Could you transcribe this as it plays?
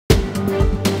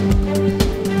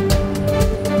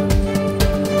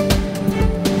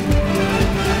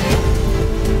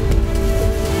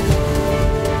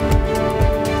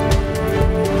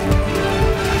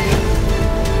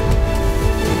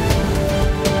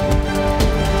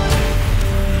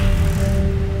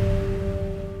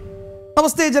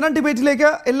നമസ്തേ ജനം ഡിബേറ്റിലേക്ക്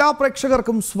എല്ലാ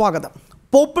പ്രേക്ഷകർക്കും സ്വാഗതം.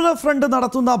 പോപ്പുലർ ഫ്രണ്ട്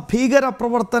നടത്തുന്ന ഭീകര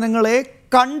പ്രവർത്തനങ്ങളെ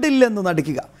കണ്ടില്ലെന്ന്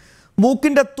നടിക്കുക,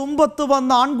 മൂക്കിന്റെ തുമ്പത്ത്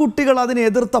വന്ന ആൺകുട്ടികൾ അതിനെ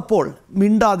എതിർത്തപ്പോൾ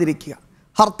മിണ്ടാതിരിക്കുക,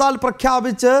 ഹർത്താൽ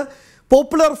പ്രഖ്യാപിച്ച്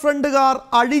പോപ്പുലർ ഫ്രണ്ടുകാർ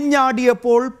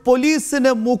അഴിഞ്ഞാടിയപ്പോൾ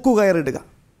പോലീസിന് മൂക്കുകയറിടുക,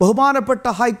 ബഹുമാനപ്പെട്ട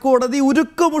ഹൈക്കോടതി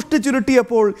ഉരുക്കുമുഷ്ടി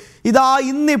ചുരുട്ടിയപ്പോൾ ഇതാ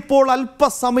ഇന്നിപ്പോൾ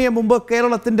അല്പസമയം മുമ്പ്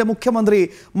കേരളത്തിൻ്റെ മുഖ്യമന്ത്രി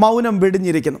മൗനം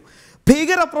വെടിഞ്ഞിരിക്കുന്നു.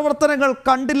 ഭീകര പ്രവർത്തനങ്ങൾ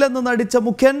കണ്ടില്ലെന്ന് നടിച്ച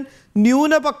മുഖ്യൻ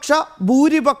ന്യൂനപക്ഷ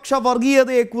ഭൂരിപക്ഷ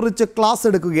വർഗീയതയെക്കുറിച്ച് ക്ലാസ്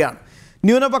എടുക്കുകയാണ്.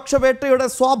 ന്യൂനപക്ഷ വേട്ടയുടെ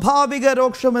സ്വാഭാവിക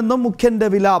രോക്ഷമെന്നും മുഖ്യൻ്റെ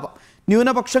വിലാപം.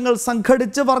 ന്യൂനപക്ഷങ്ങൾ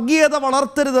സംഘടിച്ച് വർഗീയത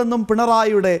വളർത്തരുതെന്നും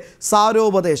പിണറായിയുടെ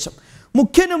സാരോപദേശം.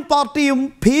 മുഖ്യനും പാർട്ടിയും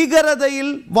ഭീകരതയിൽ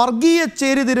വർഗീയ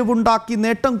ചേരിതിരിവുണ്ടാക്കി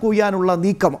നേട്ടം കൊയ്യാനുള്ള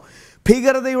നീക്കമോ?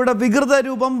 ഭീകരതയുടെ വികൃത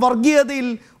രൂപം വർഗീയതയിൽ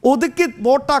ഒതുക്കി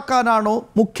വോട്ടാക്കാനാണോ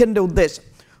മുഖ്യൻ്റെ ഉദ്ദേശം?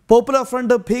 പോപ്പുലർ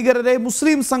ഫ്രണ്ട് ഭീകരരെ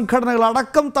മുസ്ലിം സംഘടനകൾ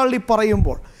അടക്കം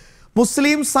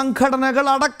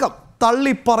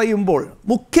തള്ളിപ്പറയുമ്പോൾ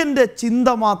മുഖ്യൻ്റെ ചിന്ത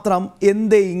മാത്രം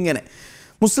എന്തേ ഇങ്ങനെ?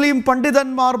 മുസ്ലിം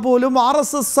പണ്ഡിതന്മാർ പോലും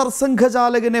RSS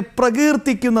സർസംഘചാലകനെ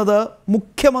പ്രകീർത്തിക്കുന്നത്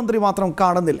മുഖ്യമന്ത്രി മാത്രം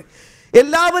കാണുന്നില്ല.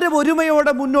 എല്ലാവരും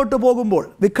ഒരുമയോടെ മുന്നോട്ട് പോകുമ്പോൾ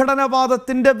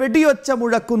വിഘടനവാദത്തിൻ്റെ വെടിയൊച്ച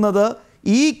മുഴക്കുന്നത്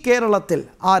ഈ കേരളത്തിൽ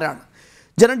ആരാണ്?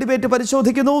 ജനം ഡിബേറ്റ്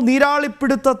പരിശോധിക്കുന്നു.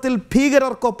 നീരാളിപ്പിടുത്തത്തിൽ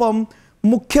ഭീകരർക്കൊപ്പം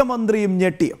മുഖ്യമന്ത്രിയും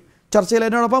ഞെട്ടിയും. ചർച്ചയിൽ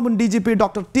എന്നോടൊപ്പം മുൻ DGP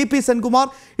ഡോക്ടർ TP സെൻകുമാർ,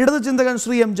 ഇടതു ചിന്തകൻ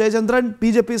ശ്രീ M ജയചന്ദ്രൻ,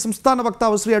 BJP സംസ്ഥാന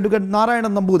വക്താവ് ശ്രീ അഡ്വക്കേറ്റ്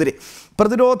നാരായണൻ നമ്പൂതിരി,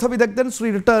 പ്രതിരോധ വിദഗ്ധൻ ശ്രീ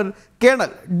റിട്ടയർ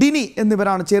കേണൽ ഡിനി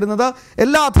എന്നിവരാണ് ചേരുന്നത്.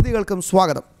 എല്ലാ അതിഥികൾക്കും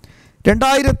സ്വാഗതം.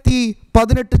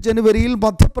 2018 ജനുവരിയിൽ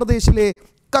മധ്യപ്രദേശിലെ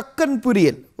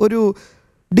കക്കൻപുരിയിൽ ഒരു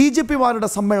DGPമാരുടെ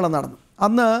സമ്മേളനം നടന്നു.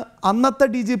 അന്നത്തെ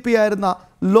DGP ആയിരുന്ന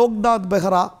ലോക്നാഥ്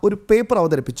ബെഹ്റ ഒരു പേപ്പർ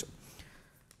അവതരിപ്പിച്ചു.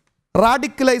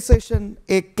 റാഡിക്കലൈസേഷൻ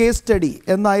എ കേസ് സ്റ്റഡി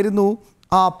എന്നായിരുന്നു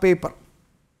ആ പേപ്പർ.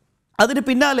 അതിന്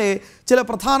പിന്നാലെ ചില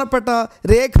പ്രധാനപ്പെട്ട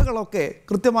രേഖകളൊക്കെ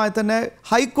കൃത്യമായി തന്നെ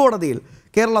ഹൈക്കോടതിയിൽ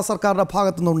കേരള സർക്കാരിൻ്റെ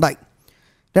ഭാഗത്തുനിന്നുണ്ടായി.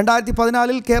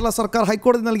 2014 കേരള സർക്കാർ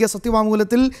ഹൈക്കോടതി നൽകിയ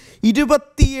സത്യവാങ്മൂലത്തിൽ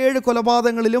 27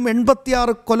 കൊലപാതകങ്ങളിലും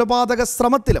 86 കൊലപാതക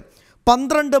ശ്രമത്തിലും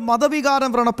 12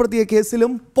 മതവികാരം വ്രണപ്പെടുത്തിയ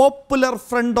കേസിലും പോപ്പുലർ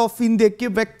ഫ്രണ്ട് ഓഫ് ഇന്ത്യക്ക്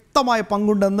വ്യക്തമായ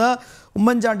പങ്കുണ്ടെന്ന്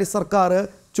ഉമ്മൻചാണ്ടി സർക്കാർ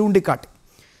ചൂണ്ടിക്കാട്ടി.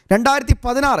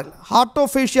 2016 ഹാർട്ട്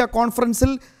ഓഫ് ഏഷ്യ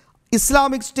കോൺഫറൻസിൽ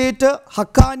ഇസ്ലാമിക് സ്റ്റേറ്റ്,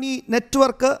 ഹക്കാനി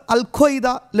നെറ്റ്വർക്ക്, അൽ ഖ്വയ്ദ,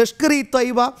 ലഷ്കർ ഇ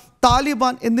തയ്ബ,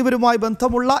 താലിബാൻ എന്നിവരുമായി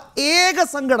ബന്ധമുള്ള ഏക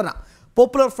സംഘടന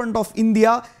popular front of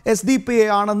India SDPI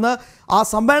ആണെന്ന് ആ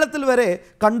സമ്മേളനത്തിൽ വരെ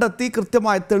കണ്ടെത്തി,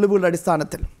 കൃത്യമായ തെളിവുകളുടെ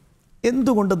അടിസ്ഥാനത്തിൽ.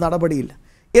 എന്തുകൊണ്ട് നടപടിയില്ല?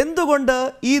 എന്തുകൊണ്ട്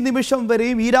ഈ നിമിഷം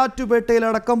വരെയും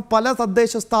ഈരാറ്റുപേട്ടയിലടക്കം പല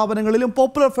തദ്ദേശ സ്ഥാപനങ്ങളിലും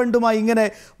പോപ്പുലർ ഫ്രണ്ടുമായി ഇങ്ങനെ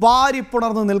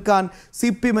വാരിപ്പുണർന്നു നിൽക്കാൻ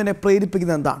CPM-നെ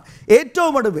പ്രേരിപ്പിക്കുന്നത് എന്താണ്?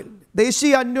 ഏറ്റവും ഒടുവിൽ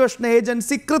ദേശീയ അന്വേഷണ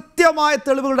ഏജൻസി കൃത്യമായ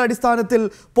തെളിവുകളുടെ അടിസ്ഥാനത്തിൽ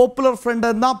പോപ്പുലർ ഫ്രണ്ട്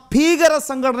എന്ന ഭീകര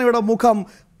സംഘടനയുടെ മുഖം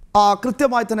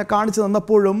കൃത്യമായി തന്നെ കാണിച്ചു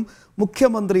തന്നപ്പോഴും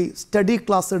മുഖ്യമന്ത്രി സ്റ്റഡി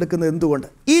ക്ലാസ് എടുക്കുന്നത് എന്തുകൊണ്ട്?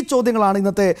 ഈ ചോദ്യങ്ങളാണ്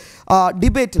ഇന്നത്തെ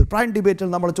പ്രൈം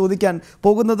ഡിബേറ്റിൽ നമ്മൾ ചോദിക്കാൻ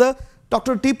പോകുന്നത്.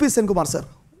 ഡോക്ടർ TP സെൻകുമാർ സർ,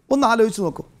 ഒന്ന് ആലോചിച്ച്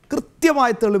നോക്കൂ.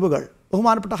 കൃത്യമായ തെളിവുകൾ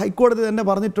ബഹുമാനപ്പെട്ട ഹൈക്കോടതി തന്നെ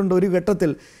പറഞ്ഞിട്ടുണ്ട് ഒരു ഘട്ടത്തിൽ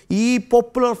ഈ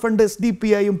പോപ്പുലർ ഫ്രണ്ട്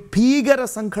SDPIയും ഭീകര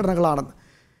സംഘടനകളാണെന്ന്.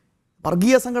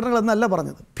 വർഗീയ സംഘടനകൾ എന്നല്ല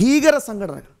പറഞ്ഞത്, ഭീകര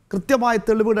സംഘടനകൾ. കൃത്യമായ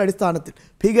തെളിവുകളുടെ അടിസ്ഥാനത്തിൽ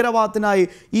ഭീകരവാദത്തിനായി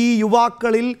ഈ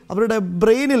യുവാക്കളിൽ, അവരുടെ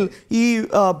ബ്രെയിനിൽ ഈ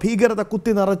ഭീകരത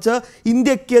കുത്തി നിറച്ച്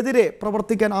ഇന്ത്യക്കെതിരെ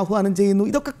പ്രവർത്തിക്കാൻ ആഹ്വാനം ചെയ്യുന്നു.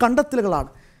 ഇതൊക്കെ കണ്ടെത്തലുകളാണ്.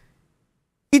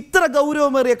 ഇത്ര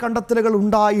ഗൗരവമേറിയ കണ്ടെത്തലുകൾ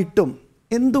ഉണ്ടായിട്ടും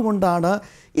എന്തുകൊണ്ടാണ്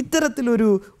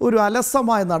ഇത്തരത്തിലൊരു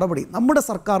അലസമായ നടപടി നമ്മുടെ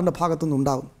സർക്കാരിൻ്റെ ഭാഗത്തുനിന്ന്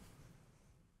ഉണ്ടാകും?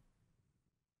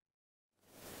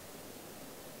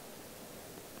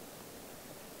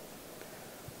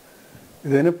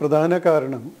 ഇതിന് പ്രധാന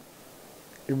കാരണം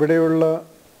ഇവിടെയുള്ള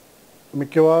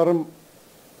മിക്കവാറും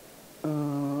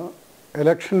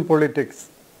എലക്ഷൻ പൊളിറ്റിക്സ്,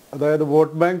 അതായത്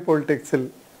വോട്ട് ബാങ്ക് പൊളിറ്റിക്സിൽ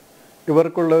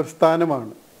ഇവർക്കുള്ള ഒരു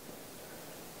സ്ഥാനമാണ്.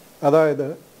 അതായത്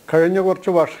കഴിഞ്ഞ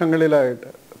കുറച്ച് വർഷങ്ങളിലായിട്ട്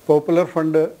പോപ്പുലർ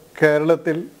ഫ്രണ്ട്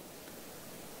കേരളത്തിൽ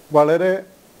വളരെ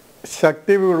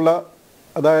ശക്തിയുള്ള,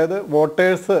 അതായത്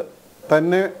വോട്ടേഴ്സ്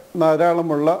തന്നെ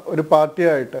ധാരാളമുള്ള ഒരു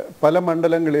പാർട്ടിയായിട്ട് പല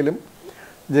മണ്ഡലങ്ങളിലും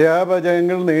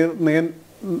ജയാപജയങ്ങൾ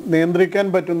നിയന്ത്രിക്കാൻ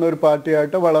പറ്റുന്ന ഒരു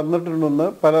പാർട്ടിയായിട്ട് വളർന്നിട്ടുണ്ടെന്ന്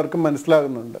പലർക്കും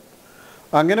മനസ്സിലാകുന്നുണ്ട്.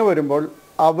 അങ്ങനെ വരുമ്പോൾ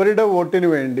അവരുടെ വോട്ടിന്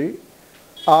വേണ്ടി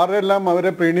ആരെല്ലാം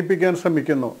അവരെ പ്രീണിപ്പിക്കാൻ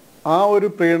ശ്രമിക്കുന്നു, ആ ഒരു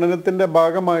പ്രീണനത്തിൻ്റെ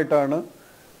ഭാഗമായിട്ടാണ്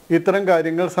ഇത്തരം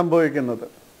കാര്യങ്ങൾ സംഭവിക്കുന്നത്.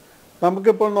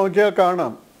 നമുക്കിപ്പോൾ നോക്കിയാൽ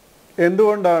കാണാം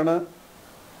എന്തുകൊണ്ടാണ്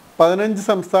 15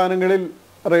 സംസ്ഥാനങ്ങളിൽ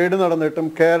റെയ്ഡ് നടന്നിട്ടും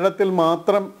കേരളത്തിൽ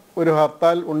മാത്രം ഒരു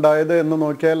ഹർത്താൽ ഉണ്ടായത് എന്ന്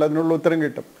നോക്കിയാൽ അതിനുള്ള ഉത്തരം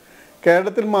കിട്ടും.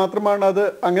 കേരളത്തിൽ മാത്രമാണ് അത്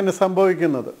അങ്ങനെ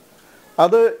സംഭവിക്കുന്നത്.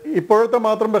 അത് ഇപ്പോഴത്തെ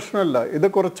മാത്രം പ്രശ്നമല്ല, ഇത്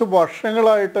കുറച്ച്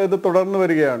വർഷങ്ങളായിട്ട് ഇത് തുടർന്നു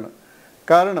വരികയാണ്.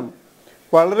 കാരണം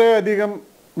വളരെയധികം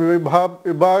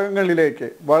വിഭാഗങ്ങളിലേക്ക്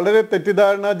വളരെ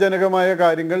തെറ്റിദ്ധാരണാജനകമായ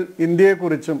കാര്യങ്ങൾ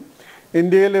ഇന്ത്യയെക്കുറിച്ചും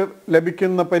ഇന്ത്യയിൽ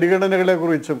ലഭിക്കുന്ന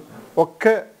പരിഗണനകളെക്കുറിച്ചും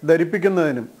ഒക്കെ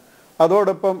ധരിപ്പിക്കുന്നതിനും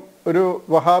അതോടൊപ്പം ഒരു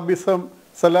വഹാബിസം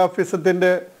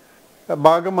സലാഫിസത്തിൻ്റെ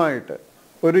ഭാഗമായിട്ട്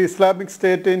ഒരു ഇസ്ലാമിക്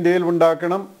സ്റ്റേറ്റ് ഇന്ത്യയിൽ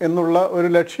ഉണ്ടാക്കണം എന്നുള്ള ഒരു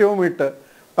ലക്ഷ്യവുമിട്ട്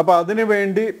അപ്പോൾ അതിനു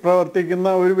വേണ്ടി പ്രവർത്തിക്കുന്ന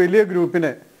ഒരു വലിയ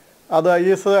ഗ്രൂപ്പിനെ അത്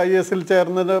ഐ എസിൽ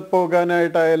ചേർന്നത്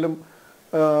പോകാനായിട്ടായാലും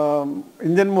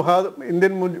ഇന്ത്യൻ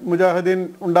മുജാഹിദീൻ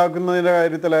ഉണ്ടാക്കുന്നതിൻ്റെ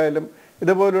കാര്യത്തിലായാലും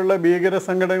ഇതുപോലുള്ള ഭീകര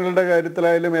സംഘടനകളുടെ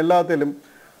കാര്യത്തിലായാലും എല്ലാത്തിലും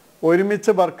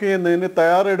ഒരുമിച്ച് വർക്ക് ചെയ്യുന്നതിന്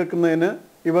തയ്യാറെടുക്കുന്നതിന്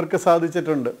ഇവർക്ക്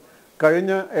സാധിച്ചിട്ടുണ്ട്.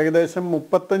 കഴിഞ്ഞ ഏകദേശം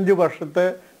 35 വർഷത്തെ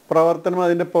പ്രവർത്തനം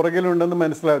അതിൻ്റെ പുറകിലുണ്ടെന്ന്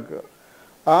മനസ്സിലാക്കുക.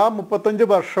 ആ 35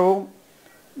 വർഷവും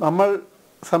നമ്മൾ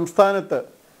സംസ്ഥാനത്ത്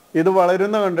ഇത്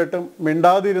വളരുന്ന കണ്ടിട്ടും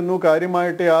മിണ്ടാതിരുന്നു.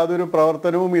 കാര്യമായിട്ട് യാതൊരു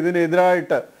പ്രവർത്തനവും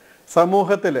ഇതിനെതിരായിട്ട്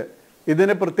സമൂഹത്തിൽ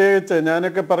ഇതിന് പ്രത്യേകിച്ച്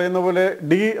ഞാനൊക്കെ പറയുന്ന പോലെ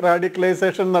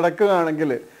റാഡിക്കലൈസേഷൻ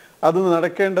നടക്കുകയാണെങ്കിൽ അത്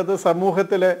നടക്കേണ്ടത്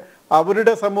സമൂഹത്തിലെ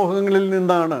അവരുടെ സമൂഹങ്ങളിൽ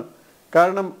നിന്നാണ്.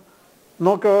 കാരണം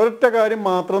ഒരൊറ്റ കാര്യം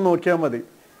മാത്രം നോക്കിയാൽ മതി.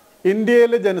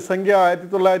 ഇന്ത്യയിലെ ജനസംഖ്യ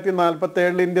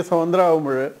 1947 ഇന്ത്യ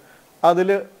സ്വതന്ത്രമാകുമ്പോൾ അതിൽ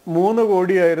 3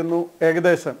 കോടിയായിരുന്നു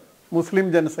ഏകദേശം മുസ്ലിം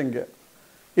ജനസംഖ്യ.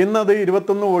 ഇന്നത്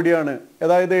 21 കോടിയാണ്.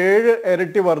 അതായത് 7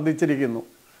 ഇരട്ടി വർദ്ധിച്ചിരിക്കുന്നു.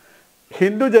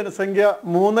 ഹിന്ദു ജനസംഖ്യ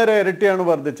 3.5 ഇരട്ടിയാണ്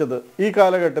വർദ്ധിച്ചത് ഈ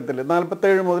കാലഘട്ടത്തിൽ.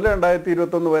 47 മുതൽ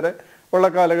 2021 വരെ ഉള്ള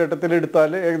കാലഘട്ടത്തിൽ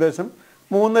എടുത്താൽ ഏകദേശം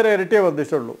 3.5 ഇരട്ടിയേ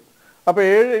വർദ്ധിച്ചുള്ളൂ. അപ്പോൾ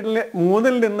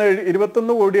 3-ൽ നിന്ന്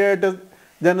 21 കോടിയായിട്ട്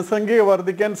ജനസംഖ്യ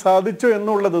വർദ്ധിക്കാൻ സാധിച്ചു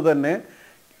എന്നുള്ളത് തന്നെ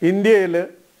ഇന്ത്യയിൽ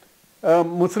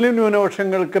മുസ്ലിം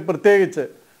ന്യൂനപക്ഷങ്ങൾക്ക് പ്രത്യേകിച്ച്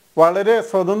വളരെ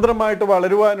സ്വതന്ത്രമായിട്ട്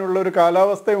വളരുവാനുള്ള ഒരു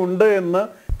കാലാവസ്ഥ ഉണ്ട് എന്ന്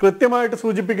കൃത്യമായിട്ട്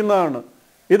സൂചിപ്പിക്കുന്നതാണ്.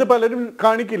 ഇത് പലരും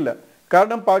കാണിക്കില്ല.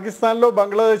 കാരണം പാകിസ്ഥാനിലോ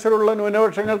ബംഗ്ലാദേശിലുള്ള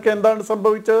ന്യൂനപക്ഷങ്ങൾക്ക് എന്താണ്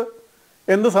സംഭവിച്ചത്,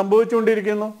 എന്ത്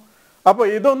സംഭവിച്ചുകൊണ്ടിരിക്കുന്നു? അപ്പോൾ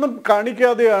ഇതൊന്നും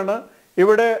കാണിക്കാതെയാണ്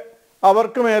ഇവിടെ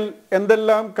അവർക്ക് മേൽ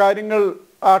എന്തെല്ലാം കാര്യങ്ങൾ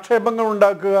ആക്ഷേപങ്ങൾ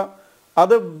ഉണ്ടാക്കുക.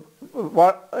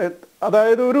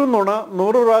 അതായത് ഒരു നുണ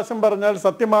 100 പ്രാവശ്യം പറഞ്ഞാൽ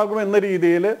സത്യമാകും എന്ന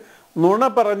രീതിയിൽ നുണ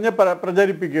പറഞ്ഞ്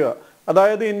പ്രചരിപ്പിക്കുക.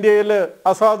 അതായത് ഇന്ത്യയിൽ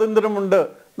അസ്വാതന്ത്ര്യമുണ്ട്,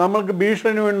 നമ്മൾക്ക്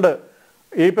ഭീഷണിയുണ്ട്.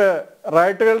 ഇപ്പോൾ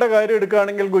റൈറ്റുകളുടെ കാര്യം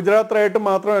എടുക്കുകയാണെങ്കിൽ ഗുജറാത്ത് റൈറ്റ്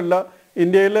മാത്രമല്ല,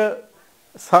 ഇന്ത്യയിൽ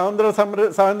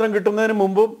സ്വാതന്ത്ര്യം കിട്ടുന്നതിന്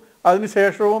മുമ്പും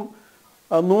അതിനുശേഷവും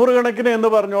 100 കണക്കിന് എന്ന്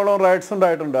പറഞ്ഞോളം റൈറ്റ്സ്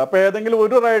ഉണ്ടായിട്ടുണ്ട്. അപ്പോൾ ഏതെങ്കിലും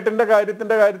ഒരു റൈറ്റിൻ്റെ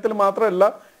കാര്യത്തിൽ മാത്രമല്ല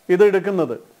ഇത്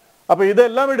എടുക്കുന്നത്. അപ്പോൾ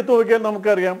ഇതെല്ലാം എടുത്തു നോക്കിയാൽ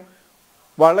നമുക്കറിയാം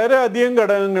വളരെയധികം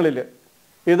ഘടകങ്ങളിൽ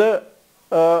ഇത്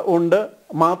ഉണ്ട്.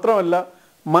 മാത്രമല്ല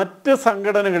മറ്റ്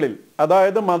സംഘടനകളിൽ,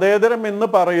 അതായത് മതേതരം എന്ന്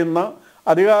പറയുന്ന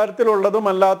അധികാരത്തിലുള്ളതും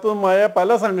അല്ലാത്തതുമായ പല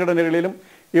സംഘടനകളിലും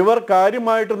ഇവർ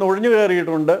കാര്യമായിട്ട് നുഴഞ്ഞു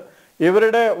കയറിയിട്ടുണ്ട്.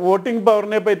 ഇവരുടെ വോട്ടിംഗ്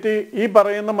പവറിനെ പറ്റി ഈ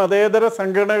പറയുന്ന മതേതര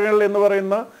സംഘടനകൾ എന്ന്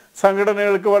പറയുന്ന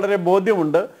സംഘടനകൾക്ക് വളരെ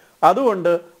ബോധ്യമുണ്ട്.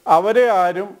 അതുകൊണ്ട് അവരെ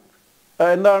ആരും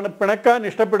പിണക്കാൻ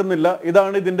ഇഷ്ടപ്പെടുന്നില്ല.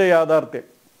 ഇതാണ് ഇതിൻ്റെ യാഥാർത്ഥ്യം.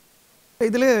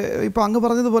 ഇതിൽ ഇപ്പോൾ അങ്ങ്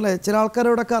പറഞ്ഞതുപോലെ ചില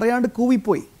ആൾക്കാരോടൊക്കെ അറിയാണ്ട്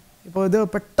കൂവിപ്പോയി. ഇപ്പോൾ ഇത്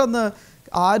പെട്ടെന്ന്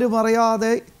ആരും അറിയാതെ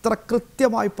ഇത്ര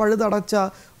കൃത്യമായി പഴുതടച്ച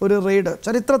ഒരു റെയ്ഡ്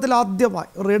ചരിത്രത്തിൽ ആദ്യമായി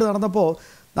റെയ്ഡ് നടന്നപ്പോൾ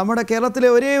നമ്മുടെ കേരളത്തിലെ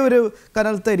ഒരേ ഒരു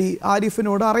കനൽത്തരി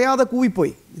ആരിഫിനോട് അറിയാതെ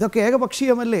കൂവിപ്പോയി. ഇതൊക്കെ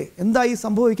ഏകപക്ഷീയമല്ലേ, എന്തായി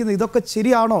സംഭവിക്കുന്നത്, ഇതൊക്കെ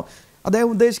ശരിയാണോ, അദ്ദേഹം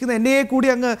ഉദ്ദേശിക്കുന്നത് എന്നെ കൂടി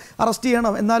അങ്ങ് അറസ്റ്റ്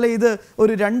ചെയ്യണം, എന്നാലേ ഇത്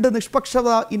ഒരു 2 നിഷ്പക്ഷത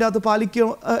ഇതിനകത്ത് പാലിക്കും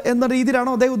എന്ന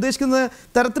രീതിയിലാണോ അദ്ദേഹം ഉദ്ദേശിക്കുന്ന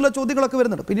തരത്തിലുള്ള ചോദ്യങ്ങളൊക്കെ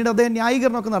വരുന്നുണ്ട്. പിന്നീട് അദ്ദേഹം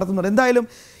ന്യായീകരണമൊക്കെ നടത്തുന്നുണ്ട്. എന്തായാലും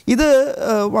ഇത്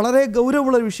വളരെ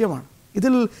ഗൗരവമുള്ളൊരു വിഷയമാണ്.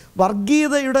 ഇതിൽ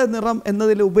വർഗീയതയുടെ നിറം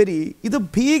എന്നതിലുപരി ഇത്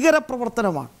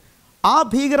ഭീകരപ്രവർത്തനമാണ്. ആ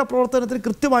ഭീകരപ്രവർത്തനത്തിന്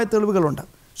കൃത്യമായ തെളിവുകളുണ്ട്.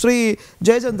 ശ്രീ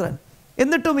ജയചന്ദ്രൻ,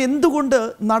 എന്നിട്ടും എന്തുകൊണ്ട്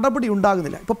നടപടി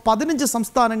ഉണ്ടാകുന്നില്ല? ഇപ്പോൾ 15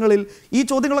 സംസ്ഥാനങ്ങളിൽ ഈ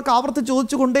ചോദ്യങ്ങളൊക്കെ ആവർത്തിച്ച്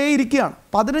ചോദിച്ചുകൊണ്ടേയിരിക്കുകയാണ്.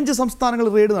 15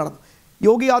 സംസ്ഥാനങ്ങളിൽ റെയ്ഡ് നടന്നു.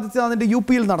 യോഗി ആദിത്യനാഥിൻ്റെ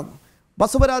UP-യിൽ നടന്നു,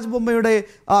 ബസവരാജ് ബൊമ്മയുടെ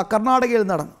കർണാടകയിൽ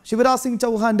നടന്നു, ശിവരാജ് സിംഗ്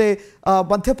ചൗഹാൻ്റെ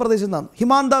മധ്യപ്രദേശിൽ നടന്നു,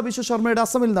 ഹിമാന്ത ബിശ്വ ശർമ്മയുടെ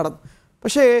അസമിൽ നടന്നു.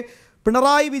 പക്ഷേ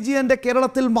പിണറായി വിജയൻ്റെ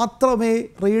കേരളത്തിൽ മാത്രമേ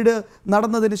റെയ്ഡ്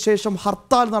നടന്നതിന് ശേഷം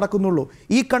ഹർത്താൽ നടക്കുന്നുള്ളൂ.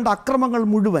 ഈ കണ്ട അക്രമങ്ങൾ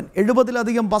മുഴുവൻ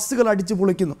 70-ലധികം ബസ്സുകൾ അടിച്ചു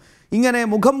പൊളിക്കുന്നു, ഇങ്ങനെ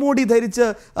മുഖം മൂടി ധരിച്ച്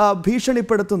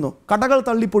ഭീഷണിപ്പെടുത്തുന്നു, കടകൾ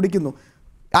തള്ളിപ്പൊടിക്കുന്നു,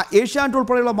 ഏഷ്യാനെറ്റ്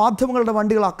ഉൾപ്പെടെയുള്ള മാധ്യമങ്ങളുടെ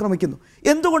വണ്ടികൾ ആക്രമിക്കുന്നു.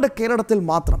 എന്തുകൊണ്ട് കേരളത്തിൽ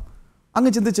മാത്രം?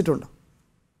 അങ്ങ് ചിന്തിച്ചിട്ടുണ്ട്?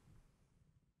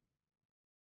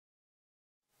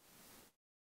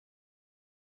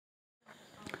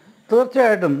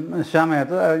 തീർച്ചയായിട്ടും ശ്യാമേ,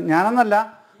 ഞാനെന്നല്ല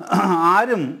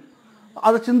ആരും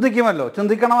അത്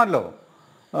ചിന്തിക്കണമല്ലോ.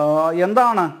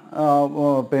 എന്താണ്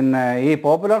പിന്നെ ഈ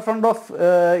പോപ്പുലർ ഫ്രണ്ട് ഓഫ്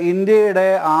ഇന്ത്യയുടെ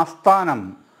ആസ്ഥാനം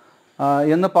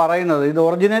എന്ന് പറയുന്നത്? ഇത്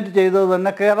ഒറിജിനേറ്റ് ചെയ്തത്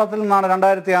തന്നെ കേരളത്തിൽ നിന്നാണ്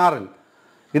 2006-ൽ.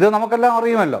 ഇത് നമുക്കെല്ലാം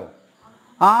അറിയുമല്ലോ.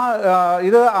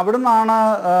 ഇത് അവിടുന്നാണ്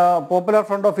പോപ്പുലർ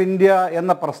ഫ്രണ്ട് ഓഫ് ഇന്ത്യ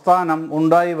എന്ന പ്രസ്ഥാനം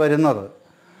ഉണ്ടായി വരുന്നത്.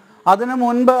 അതിനു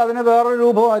മുൻപ് അതിന് വേറൊരു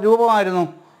രൂപമായിരുന്നു.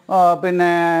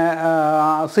 പിന്നെ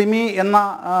സിമി എന്ന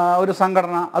ഒരു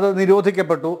സംഘടന, അത്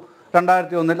നിരോധിക്കപ്പെട്ടു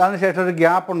 2001-ൽ. അതിനുശേഷം ഒരു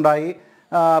ഗ്യാപ്പ് ഉണ്ടായി.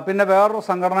 പിന്നെ വേറൊരു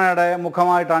സംഘടനയുടെ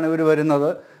മുഖമായിട്ടാണ് ഇവർ വരുന്നത്.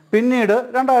 പിന്നീട്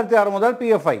 2006 മുതൽ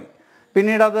PFI,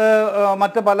 പിന്നീട് അത്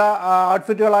മറ്റ് പല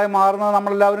ഔട്ട്ഫിറ്റുകളായി മാറുന്നത്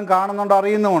നമ്മളെല്ലാവരും കാണുന്നുണ്ട്,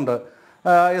 അറിയുന്നുമുണ്ട്.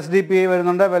 SDP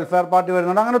വരുന്നുണ്ട്, വെൽഫെയർ പാർട്ടി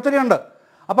വരുന്നുണ്ട്, അങ്ങനെ ഒത്തിരിയുണ്ട്.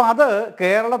 അപ്പോൾ അത്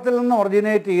കേരളത്തിൽ നിന്ന്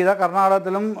ഒറിജിനേറ്റ് ചെയ്ത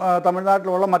കർണാടകത്തിലും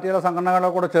തമിഴ്നാട്ടിലുള്ള മറ്റു ചില സംഘടനകളെ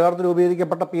കൂടെ ചേർത്ത്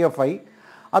രൂപീകരിക്കപ്പെട്ട PFI,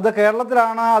 അത്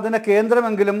കേരളത്തിലാണ് അതിൻ്റെ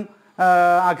കേന്ദ്രമെങ്കിലും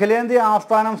അഖിലേന്ത്യാ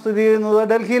ആസ്ഥാനം സ്ഥിതി ചെയ്യുന്നത്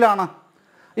ഡൽഹിയിലാണ്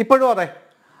ഇപ്പോഴും. അതെ,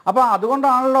 അപ്പോൾ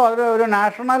അതുകൊണ്ടാണല്ലോ ഒരു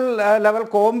നാഷണൽ ലെവൽ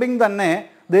കോമ്പിംഗ് തന്നെ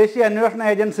ദേശീയ അന്വേഷണ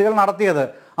ഏജൻസികൾ നടത്തിയത്.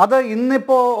 അത്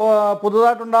ഇന്നിപ്പോൾ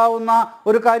പുതുതായിട്ടുണ്ടാവുന്ന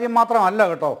ഒരു കാര്യം മാത്രമല്ല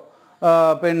കേട്ടോ.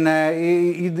 പിന്നെ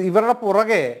ഇവരുടെ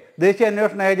പുറകെ ദേശീയ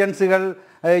അന്വേഷണ ഏജൻസികൾ,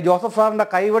 ജോസഫ് സാറിൻ്റെ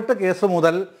കൈവെട്ട് കേസ്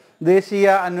മുതൽ ദേശീയ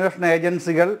അന്വേഷണ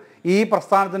ഏജൻസികൾ ഈ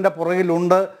പ്രസ്ഥാനത്തിൻ്റെ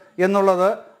പുറകിലുണ്ട് എന്നുള്ളത്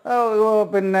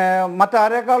പിന്നെ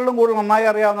മറ്റാരേക്കാളിലും കൂടുതൽ നന്നായി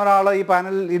അറിയാവുന്ന ഒരാൾ ഈ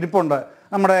പാനലിൽ ഇരിപ്പുണ്ട്.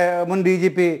 നമ്മുടെ മുൻ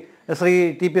DGP ശ്രീ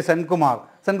TP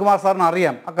സെൻകുമാർ സാറിന്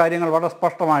അറിയാം അക്കാര്യങ്ങൾ വളരെ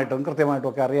സ്പഷ്ടമായിട്ടും കൃത്യമായിട്ടും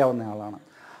ഒക്കെ അറിയാവുന്ന ആളാണ്.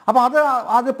 അപ്പോൾ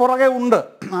അത് പുറകെ ഉണ്ട്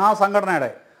ആ സംഘടനയുടെ.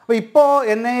 അപ്പോൾ ഇപ്പോൾ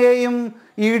NIA-യും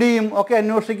ED-യും ഒക്കെ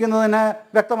അന്വേഷിക്കുന്നതിന്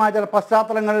വ്യക്തമായ ചില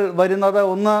പശ്ചാത്തലങ്ങൾ വരുന്നത്,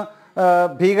 ഒന്ന്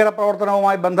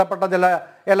ഭീകരപ്രവർത്തനവുമായി ബന്ധപ്പെട്ട ചില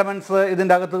എലമെൻറ്റ്സ്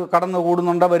ഇതിൻ്റെ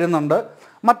അകത്ത് വരുന്നുണ്ട്.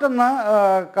 മറ്റൊന്ന്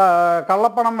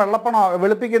കള്ളപ്പണം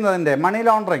വെളുപ്പിക്കുന്നതിൻ്റെ മണി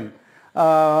ലോണ്ടറിങ്,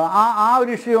 ആ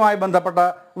ഒരു ഇഷ്യൂവുമായി ബന്ധപ്പെട്ട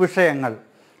വിഷയങ്ങൾ,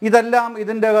 ഇതെല്ലാം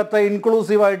ഇതിൻ്റെ അകത്ത്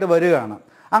ഇൻക്ലൂസീവായിട്ട് വരികയാണ്.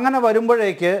 അങ്ങനെ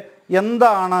വരുമ്പോഴേക്ക്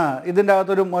എന്താണ് ഇതിൻ്റെ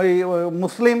അകത്തൊരു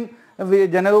മുസ്ലിം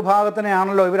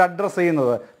ജനവിഭാഗത്തിനെയാണല്ലോ ഇവർ അഡ്രസ്സ്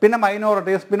ചെയ്യുന്നത്, പിന്നെ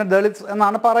മൈനോറിറ്റീസ്, പിന്നെ ദളിറ്റ്സ്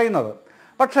എന്നാണ് പറയുന്നത്.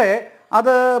 പക്ഷേ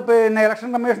അത് പിന്നെ ഇലക്ഷൻ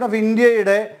കമ്മീഷൻ ഓഫ്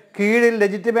ഇന്ത്യയുടെ കീഴിൽ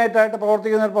ലെജിറ്റിമേറ്റായിട്ട്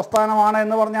പ്രവർത്തിക്കുന്ന ഒരു പ്രസ്ഥാനമാണ്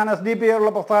എന്ന് പറഞ്ഞാണ് SDP ഉള്ള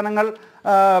പ്രസ്ഥാനങ്ങൾ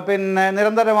പിന്നെ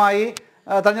നിരന്തരമായി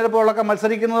തെരഞ്ഞെടുപ്പുകളൊക്കെ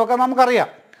മത്സരിക്കുന്നതൊക്കെ നമുക്കറിയാം.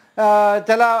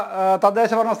 ചില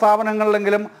തദ്ദേശഭരണ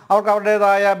സ്ഥാപനങ്ങളിലെങ്കിലും അവർക്ക്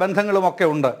അവരുടേതായ ബന്ധങ്ങളുമൊക്കെ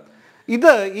ഉണ്ട്.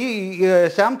 ഇത് ഈ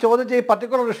ശ്യാം ചോദിച്ച ഈ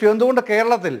പർട്ടിക്കുലർ ഇഷ്യൂ എന്തുകൊണ്ട്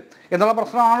കേരളത്തിൽ എന്നുള്ള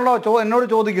പ്രശ്നമാണല്ലോ എന്നോട്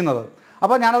ചോദിക്കുന്നത്.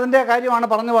 അപ്പോൾ ഞാനതിൻ്റെ കാര്യമാണ്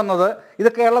പറഞ്ഞു വന്നത്. ഇത്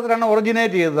കേരളത്തിലാണ്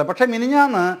ഒറിജിനേറ്റ് ചെയ്തത്. പക്ഷേ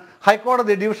മിനിഞ്ഞാന്ന്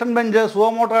ഹൈക്കോടതി ഡിവിഷൻ ബെഞ്ച്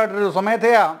സുവമോട്ടോയായിട്ടൊരു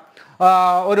സ്വമേധയാ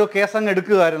ഒരു കേസങ്ങ്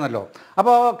എടുക്കുകയായിരുന്നല്ലോ.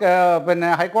 അപ്പോൾ പിന്നെ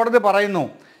ഹൈക്കോടതി പറയുന്നു,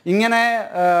 ഇങ്ങനെ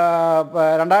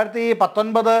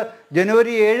 2019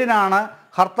 ജനുവരി 7-നാണ്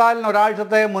ഹർത്താലിന്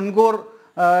ഒരാഴ്ചത്തെ മുൻകൂർ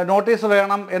നോട്ടീസ്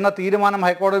വേണം എന്ന തീരുമാനം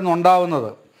ഹൈക്കോടതിയിൽ നിന്നുണ്ടാവുന്നത്.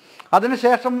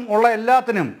 അതിനുശേഷം ഉള്ള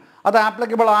എല്ലാത്തിനും അത്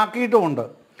ആപ്ലിക്കബിൾ ആക്കിയിട്ടുമുണ്ട്.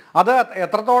 അത്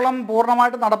എത്രത്തോളം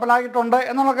പൂർണ്ണമായിട്ട് നടപ്പിലാക്കിയിട്ടുണ്ട്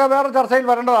എന്നുള്ളതൊക്കെ വേറെ ചർച്ചയിൽ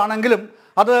വരേണ്ടതാണെങ്കിലും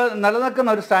അത് നിലനിൽക്കുന്ന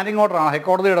ഒരു സ്റ്റാൻഡിംഗ് ഓർഡറാണ്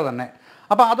ഹൈക്കോടതിയുടെ തന്നെ.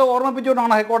 അപ്പോൾ അത്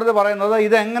ഓർമ്മിപ്പിച്ചുകൊണ്ടാണ് ഹൈക്കോടതി പറയുന്നത്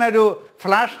ഇതെങ്ങനെ ഒരു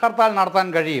ഫ്ലാഷ് ഹർത്താൽ നടത്താൻ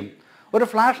കഴിയും. ഒരു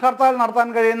ഫ്ലാഷ് ഹർത്താൽ നടത്താൻ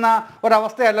കഴിയുന്ന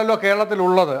ഒരവസ്ഥയല്ലല്ലോ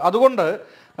കേരളത്തിലുള്ളത്. അതുകൊണ്ട്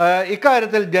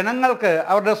ഇക്കാര്യത്തിൽ ജനങ്ങൾക്ക്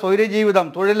അവരുടെ സ്വൈര്യജീവിതം,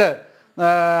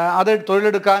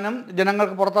 തൊഴിലെടുക്കാനും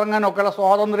ജനങ്ങൾക്ക് പുറത്തിറങ്ങാനും ഒക്കെയുള്ള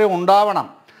സ്വാതന്ത്ര്യം ഉണ്ടാവണം.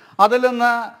 അതിൽ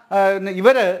നിന്ന്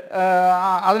ഇവർ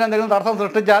അതിനെന്തെങ്കിലും തടസ്സം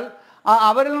സൃഷ്ടിച്ചാൽ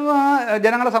അവരിൽ നിന്ന്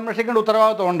ജനങ്ങളെ സംരക്ഷിക്കേണ്ട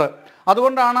ഉത്തരവാദിത്വമുണ്ട്.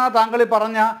 അതുകൊണ്ടാണ് താങ്കൾ ഈ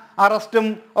പറഞ്ഞ അറസ്റ്റും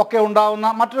ഒക്കെ ഉണ്ടാവുന്ന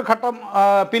മറ്റൊരു ഘട്ടം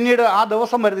പിന്നീട് ആ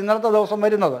ദിവസം വരുന്നത്, ഇന്നലത്തെ ദിവസം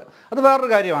വരുന്നത്. അത് വേറൊരു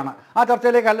കാര്യമാണ്. ആ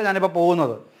ചർച്ചയിലേക്കല്ല ഞാനിപ്പോൾ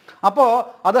പോകുന്നത്. അപ്പോൾ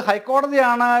അത്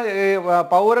ഹൈക്കോടതിയാണ്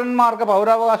പൗരന്മാർക്ക്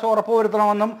പൗരാവകാശം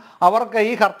ഉറപ്പുവരുത്തണമെന്നും അവർക്ക്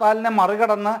ഈ ഹർത്താലിനെ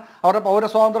മറികടന്ന് അവരുടെ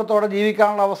പൗരസ്വാതന്ത്ര്യത്തോടെ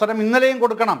ജീവിക്കാനുള്ള അവസരം ഇന്നലെയും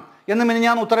കൊടുക്കണം എന്ന്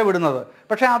മിനിഞ്ഞാൻ ഉത്തരവിടുന്നത്.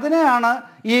 പക്ഷേ അതിനെയാണ്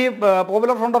ഈ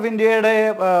പോപ്പുലർ ഫ്രണ്ട് ഓഫ് ഇന്ത്യയുടെ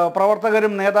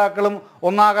പ്രവർത്തകരും നേതാക്കളും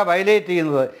ഒന്നാകെ വയലേറ്റ്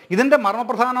ചെയ്യുന്നത്. ഇതിൻ്റെ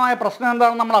മർമ്മപ്രധാനമായ പ്രശ്നം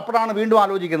എന്താണെന്ന് നമ്മൾ അപ്പോഴാണ് വീണ്ടും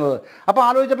ആലോചിക്കുന്നത്. അപ്പോൾ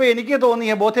ആലോചിച്ചപ്പോൾ എനിക്ക്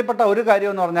തോന്നിയ ബോധ്യപ്പെട്ട ഒരു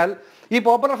കാര്യം എന്ന് പറഞ്ഞാൽ ഈ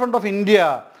പോപ്പുലർ ഫ്രണ്ട് ഓഫ്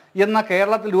ഇന്ത്യ എന്ന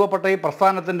കേരളത്തിൽ രൂപപ്പെട്ട ഈ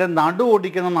പ്രസ്ഥാനത്തിൻ്റെ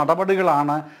നടുവൊടിക്കുന്ന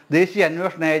നടപടികളാണ് ദേശീയ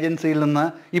അന്വേഷണ ഏജൻസിയിൽ നിന്ന്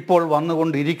ഇപ്പോൾ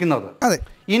വന്നുകൊണ്ടിരിക്കുന്നത്.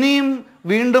 ഇനിയും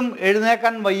വീണ്ടും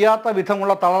എഴുന്നേക്കാൻ വയ്യാത്ത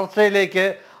വിധമുള്ള തളർച്ചയിലേക്ക്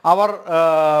അവർ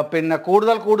പിന്നെ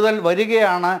കൂടുതൽ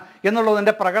വരികയാണ്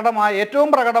എന്നുള്ളതിൻ്റെ ഏറ്റവും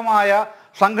പ്രകടമായ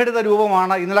സംഘടിത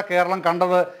രൂപമാണ് ഇന്നലെ കേരളം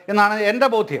കണ്ടത് എന്നാണ് എൻ്റെ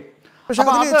ബോധ്യം. പക്ഷേ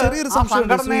അതിൽ ചെറിയൊരു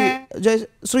സംശയമുണ്ട്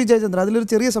ശ്രീ ജയചന്ദ്രൻ, അതിലൊരു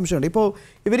ചെറിയ സംശയമുണ്ട്. ഇപ്പോൾ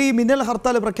ഇവർ ഈ മിന്നൽ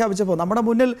ഹർത്താൽ പ്രഖ്യാപിച്ചപ്പോൾ നമ്മുടെ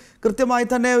മുന്നിൽ കൃത്യമായി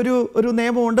തന്നെ ഒരു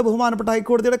നിയമമുണ്ട്, ബഹുമാനപ്പെട്ട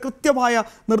ഹൈക്കോടതിയുടെ കൃത്യമായ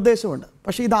നിർദ്ദേശമുണ്ട്.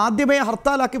 പക്ഷേ ഇത് ആദ്യമേ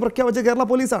ഹർത്താലാക്കി പ്രഖ്യാപിച്ച കേരള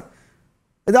പോലീസാണ്.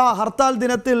 ഇതാ ഹർത്താൽ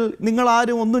ദിനത്തിൽ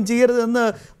നിങ്ങളാരും ഒന്നും ചെയ്യരുതെന്ന്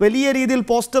വലിയ രീതിയിൽ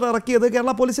പോസ്റ്റർ ഇറക്കിയത്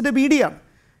കേരള പോലീസിൻ്റെ BD-യാണ്.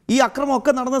 ഈ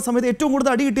അക്രമമൊക്കെ നടന്ന സമയത്ത് ഏറ്റവും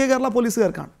കൂടുതൽ അടി കിട്ടിയ കേരള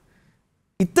പോലീസുകാർക്കാണ്.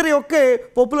 ഇത്രയൊക്കെ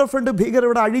പോപ്പുലർ ഫ്രണ്ട് ഭീകരർ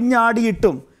ഇവിടെ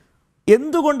അഴിഞ്ഞാടിയിട്ടും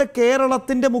എന്തുകൊണ്ട്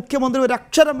കേരളത്തിന്റെ മുഖ്യമന്ത്രി ഒരു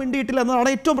അക്ഷരം മിണ്ടിയിട്ടില്ല എന്നതാണ്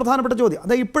ഏറ്റവും പ്രധാനപ്പെട്ട ചോദ്യം.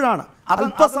 അത് ഇപ്പോഴാണ്,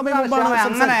 അല്പസമയം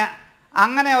മുമ്പാണ്.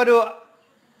 അങ്ങനെ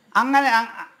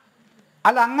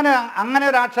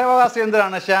ഒരു ആക്ഷേപവാസി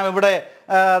എന്തിനാണ് ശ്യാം ഇവിടെ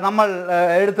നമ്മൾ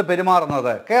എടുത്ത്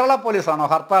പെരുമാറുന്നത്? കേരള പോലീസാണോ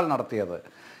ഹർത്താൽ നടത്തിയത്?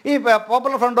 ഈ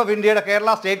പോപ്പുലർ ഫ്രണ്ട് ഓഫ് ഇന്ത്യയുടെ കേരള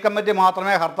സ്റ്റേറ്റ് കമ്മിറ്റി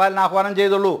മാത്രമേ ഹർത്താലിന് ആഹ്വാനം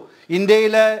ചെയ്തുള്ളൂ.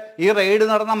 ഇന്ത്യയിൽ ഈ റെയ്ഡ്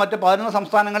നടന്ന മറ്റ് 11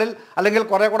 സംസ്ഥാനങ്ങളിൽ അല്ലെങ്കിൽ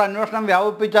കുറെ കൂടെ അന്വേഷണം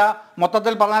വ്യാപിപ്പിച്ച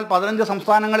മൊത്തത്തിൽ പറഞ്ഞാൽ 15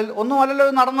 സംസ്ഥാനങ്ങളിൽ ഒന്നുമല്ലല്ലോ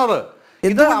ഇത് നടന്നത്.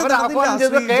 ഇത് അവർ ആഹ്വാനം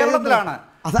ചെയ്തത് കേരളത്തിലാണ്.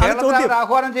 കേരളത്തിൽ അവർ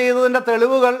ആഹ്വാനം ചെയ്തതിൻ്റെ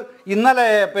തെളിവുകൾ ഇന്നലെ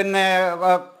പിന്നെ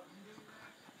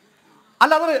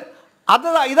അല്ല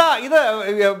ഇത്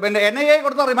പിന്നെ NIA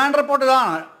കൊടുത്ത റിമാൻഡ് റിപ്പോർട്ട്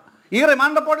ഇതാണ്. ഈ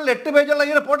റിമാൻഡ് റിപ്പോർട്ടിൽ 8 പേജുള്ള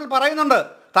ഈ റിപ്പോർട്ടിൽ പറയുന്നുണ്ട്,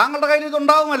 താങ്കളുടെ കയ്യിൽ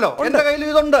ഇതുണ്ടാവുമല്ലോ, എൻ്റെ കയ്യിൽ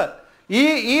ഇതുണ്ട്.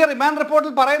 ഈ റിമാൻഡ്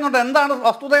റിപ്പോർട്ടിൽ പറയുന്നുണ്ട് എന്താണ്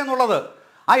വസ്തുത എന്നുള്ളത്.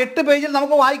 ആ 8 പേജിൽ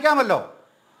നമുക്ക് വായിക്കാമല്ലോ.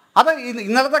 അത്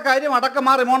ഇന്നലത്തെ കാര്യം അടക്കം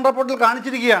ആ റിമാൻഡ് റിപ്പോർട്ടിൽ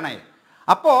കാണിച്ചിരിക്കുകയാണ്.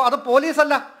 അപ്പോൾ അത്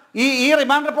പോലീസല്ല. ഈ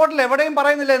റിമാൻഡ് റിപ്പോർട്ടിൽ എവിടെയും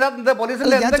പറയുന്നില്ല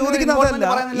പോലീസിന്റെ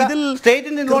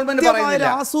സ്റ്റേറ്റിന്റെ ഇൻവോൾവ്മെന്റ് പറയുന്നില്ല.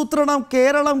 ആസൂത്രണം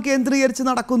കേരളം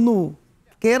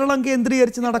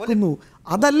കേന്ദ്രീകരിച്ച് നടക്കുന്നു.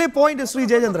 അതല്ലേ പോയിന്റ് ശ്രീ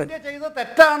ജയചന്ദ്രൻ? ചെയ്ത്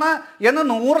തെറ്റാണ് എന്ന്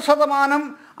 100%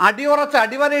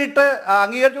 അടിവരയിട്ട്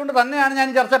അംഗീകരിച്ചുകൊണ്ട് തന്നെയാണ് ഞാൻ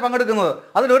ഈ ചർച്ചയിൽ പങ്കെടുക്കുന്നത്.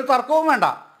 അതിലൊരു തർക്കവും വേണ്ട.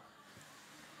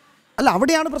 അല്ല,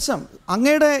 അവിടെയാണ് പ്രശ്നം.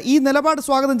 അങ്ങയുടെ ഈ നിലപാട്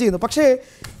സ്വാഗതം ചെയ്യുന്നു. പക്ഷേ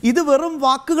ഇത് വെറും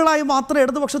വാക്കുകളായി മാത്രം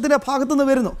ഇടതുപക്ഷത്തിൻ്റെ ഭാഗത്തുനിന്ന്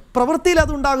വരുന്നു, പ്രവൃത്തിയിൽ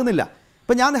അതുണ്ടാകുന്നില്ല.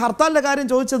 ഇപ്പം ഞാൻ ഹർത്താലിൻ്റെ കാര്യം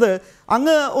ചോദിച്ചത്,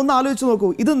 അങ്ങ് ഒന്ന് ആലോചിച്ച് നോക്കൂ.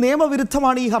 ഇത്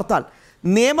നിയമവിരുദ്ധമാണ്. ഈ ഹർത്താൽ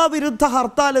നിയമവിരുദ്ധ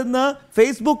ഹർത്താൽ എന്ന്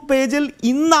ഫേസ്ബുക്ക് പേജിൽ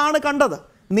ഇന്നാണ് കണ്ടത്.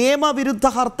 നിയമവിരുദ്ധ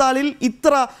ഹർത്താലിൽ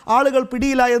ഇത്ര ആളുകൾ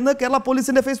പിടിയിലായെന്ന് കേരള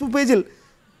പോലീസിൻ്റെ ഫേസ്ബുക്ക് പേജിൽ.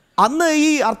 അന്ന്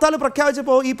ഈ ഹർത്താൽ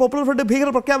പ്രഖ്യാപിച്ചപ്പോൾ, ഈ പോപ്പുലർ ഫ്രണ്ട്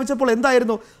ഭീകരർ പ്രഖ്യാപിച്ചപ്പോൾ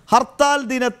എന്തായിരുന്നു? ഹർത്താൽ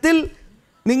ദിനത്തിൽ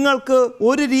നിങ്ങൾക്ക്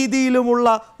ഒരു രീതിയിലുമുള്ള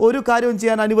ഒരു കാര്യവും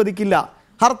ചെയ്യാൻ അനുവദിക്കില്ല.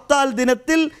 ഹർത്താൽ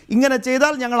ദിനത്തിൽ ഇങ്ങനെ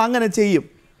ചെയ്താൽ ഞങ്ങൾ അങ്ങനെ ചെയ്യും.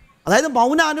 അതായത്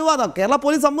മൗന അനുവാദം. കേരള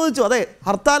പോലീസ് സമ്മതിച്ചു, അതെ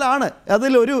ഹർത്താലാണ്,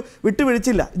 അതിലൊരു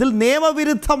വിട്ടുവീഴ്ചയില്ല, ഇതിൽ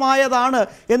നിയമവിരുദ്ധമായതാണ്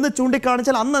എന്ന്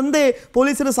ചൂണ്ടിക്കാണിച്ചാൽ അന്ന് എന്തേ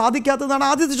പോലീസിന് സാധിക്കാത്തതാണ്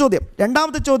ആദ്യത്തെ ചോദ്യം.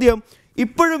 രണ്ടാമത്തെ ചോദ്യം,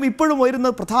 ഇപ്പോഴും വരുന്ന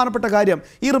പ്രധാനപ്പെട്ട കാര്യം,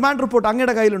 ഈ റിമാൻഡ് റിപ്പോർട്ട്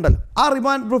അങ്ങയുടെ കയ്യിലുണ്ടല്ലോ. ആ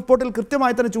റിമാൻഡ് റിപ്പോർട്ടിൽ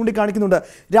കൃത്യമായി തന്നെ ചൂണ്ടിക്കാണിക്കുന്നുണ്ട്,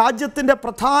 രാജ്യത്തിൻ്റെ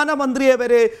പ്രധാനമന്ത്രിയെ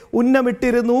വരെ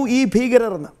ഉന്നമിട്ടിരുന്നു ഈ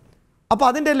ഭീകരരെന്ന്. അപ്പോൾ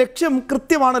അതിൻ്റെ ലക്ഷ്യം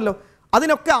കൃത്യമാണല്ലോ.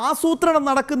 അതിനൊക്കെ ആസൂത്രണം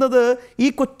നടക്കുന്നത് ഈ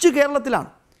കൊച്ചു കേരളത്തിലാണ്.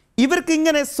 ഇവർക്ക്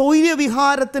ഇങ്ങനെ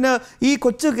സ്വൈര്യവിഹാരത്തിന് ഈ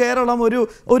കൊച്ചു കേരളം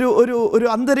ഒരു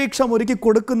അന്തരീക്ഷം ഒരുക്കി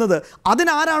കൊടുക്കുന്നത്,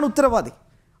 അതിനാരാണ് ഉത്തരവാദി?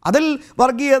 അതിൽ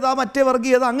വർഗീയത, മറ്റേ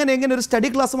വർഗീയത, അങ്ങനെ ഒരു സ്റ്റഡി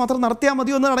ക്ലാസ് മാത്രം നടത്തിയാൽ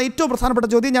മതിയോ എന്നതാണ് ഏറ്റവും പ്രധാനപ്പെട്ട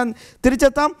ചോദ്യം. ഞാൻ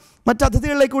തിരിച്ചെത്താം, മറ്റ്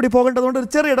അതിഥികളിലേക്ക് കൂടി പോകേണ്ടതുകൊണ്ട് ഒരു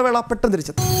ചെറിയ ഇടവേള, പെട്ടെന്ന്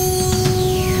തിരിച്ചെത്താം.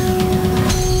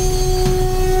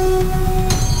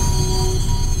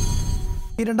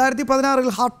 ഈ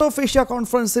 2016 ഹാർട്ട് ഓഫ് ഏഷ്യ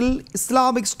കോൺഫറൻസിൽ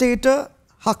Islamic state,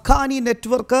 Haqqani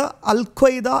network,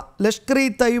 al-Qaeda,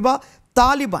 ലഷ്കർ-ഇ-തയ്ബ,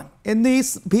 Taliban എന്നീ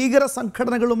ഭീകര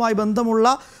സംഘടനകളുമായി ബന്ധമുള്ള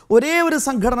ഒരേ ഒരു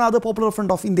സംഘടന, അത് പോപ്പുലർ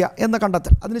ഫ്രണ്ട് ഓഫ് ഇന്ത്യ എന്ന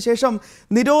കണ്ടെത്തൽ. അതിനുശേഷം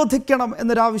നിരോധിക്കണം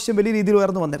എന്നൊരാവശ്യം വലിയ രീതിയിൽ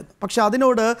ഉയർന്നു വന്നിരുന്നു. പക്ഷേ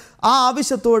അതിനോട്, ആ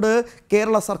ആവശ്യത്തോട്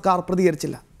കേരള സർക്കാർ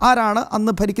പ്രതികരിച്ചില്ല. ആരാണ്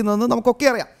അന്ന് ഭരിക്കുന്നതെന്ന് നമുക്കൊക്കെ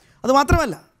അറിയാം.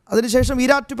 അതുമാത്രമല്ല, അതിനുശേഷം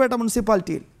ഈരാറ്റുപേട്ട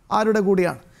മുനിസിപ്പാലിറ്റിയിൽ ആരുടെ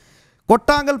കൂടിയാണ്,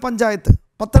 കൊട്ടാങ്കൽ പഞ്ചായത്ത്,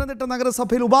 പത്തനംതിട്ട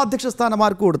നഗരസഭയിൽ ഉപാധ്യക്ഷ സ്ഥാനം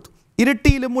ആർക്ക് കൊടുത്തു,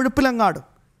 ഇരിട്ടിയിലും മുഴുപ്പിലങ്ങാടും,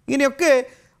 ഇങ്ങനെയൊക്കെ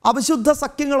അവിശുദ്ധ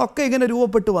സഖ്യങ്ങളൊക്കെ ഇങ്ങനെ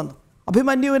രൂപപ്പെട്ടു വന്നു.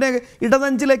 അഭിമന്യുവിനെ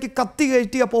ഇടനെഞ്ചിലേക്ക് കത്തി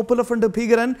കയറ്റിയ പോപ്പുലർ ഫ്രണ്ട്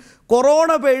ഭീകരൻ കൊറോണ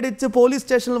പേടിച്ച് പോലീസ്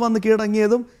സ്റ്റേഷനിൽ വന്ന്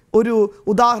കീഴടങ്ങിയതും ഒരു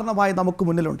ഉദാഹരണമായി നമുക്ക്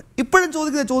മുന്നിലുണ്ട്. ഇപ്പോഴും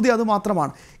ചോദിക്കുന്ന ചോദ്യം അത്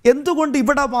മാത്രമാണ്, എന്തുകൊണ്ട്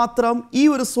ഇവിടെ മാത്രം ഈ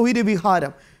ഒരു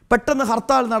സ്വൈര്യവിഹാരം, പെട്ടെന്ന്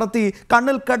ഹർത്താൽ നടത്തി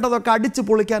കണ്ണിൽ കണ്ടതൊക്കെ അടിച്ചു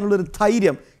പൊളിക്കാനുള്ളൊരു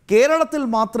ധൈര്യം കേരളത്തിൽ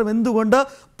മാത്രം എന്തുകൊണ്ട്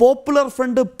പോപ്പുലർ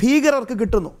ഫ്രണ്ട് ഭീകരർക്ക്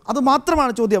കിട്ടുന്നു? അത്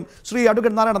മാത്രമാണ് ചോദ്യം. ശ്രീ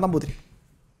അഡ്വക്കേറ്റ് നാരായണ നമ്പൂതിരി.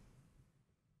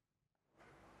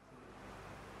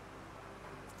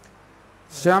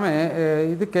 ശ്യാമേ,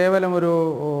 ഇത് കേവലം ഒരു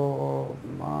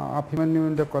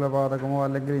അഭിമന്യുവിൻ്റെ കൊലപാതകമോ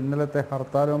അല്ലെങ്കിൽ ഇന്നലത്തെ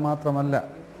ഹർത്താലോ മാത്രമല്ല.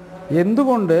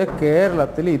 എന്തുകൊണ്ട്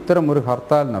കേരളത്തിൽ ഇത്തരമൊരു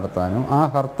ഹർത്താൽ നടത്താനും ആ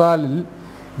ഹർത്താലിൽ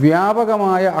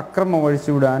വ്യാപകമായ അക്രമം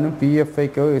അഴിച്ചുവിടാനും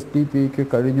PFIക്കോ SDPIക്കോ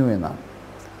കഴിഞ്ഞു എന്നാണ്.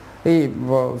 ഈ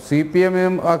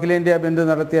CPMയും അഖിലേന്ത്യാ ബന്ദ്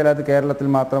നടത്തിയാൽ അത് കേരളത്തിൽ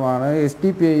മാത്രമാണ്,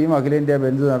 SDPIയും അഖിലേന്ത്യാ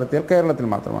ബന്ദ് നടത്തിയാൽ കേരളത്തിൽ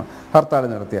മാത്രമാണ്. ഹർത്താൽ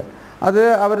നടത്തിയാൽ അത്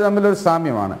അവർ തമ്മിലൊരു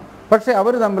സാമ്യമാണ്. പക്ഷേ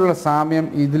അവർ തമ്മിലുള്ള സാമ്യം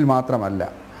ഇതിൽ മാത്രമല്ല,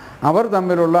 അവർ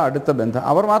തമ്മിലുള്ള അടുത്ത ബന്ധം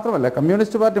അവർ മാത്രമല്ല,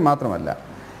 കമ്മ്യൂണിസ്റ്റ് പാർട്ടി മാത്രമല്ല,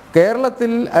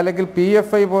 കേരളത്തിൽ അല്ലെങ്കിൽ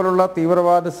PFI പോലുള്ള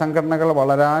തീവ്രവാദ സംഘടനകൾ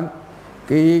വളരാൻ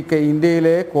ഈ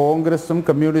ഇന്ത്യയിലെ കോൺഗ്രസും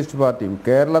കമ്മ്യൂണിസ്റ്റ് പാർട്ടിയും,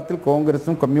 കേരളത്തിൽ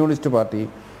കോൺഗ്രസും കമ്മ്യൂണിസ്റ്റ് പാർട്ടിയും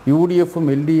UDFും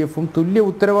LDFും തുല്യ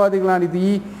ഉത്തരവാദികളാണ്. ഇത്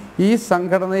ഈ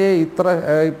സംഘടനയെ ഇത്ര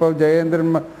ഇപ്പോൾ ജയേന്ദ്രൻ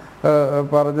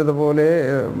പറഞ്ഞതുപോലെ,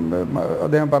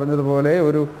 അദ്ദേഹം പറഞ്ഞതുപോലെ,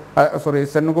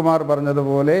 സെൻകുമാർ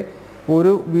പറഞ്ഞതുപോലെ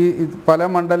ഒരു പല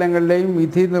മണ്ഡലങ്ങളിലെയും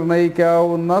വിധി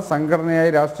നിർണ്ണയിക്കാവുന്ന സംഘടനയായി,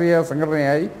 രാഷ്ട്രീയ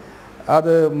സംഘടനയായി,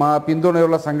 അത്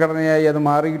പിന്തുണയുള്ള സംഘടനയായി അത്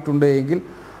മാറിയിട്ടുണ്ട് എങ്കിൽ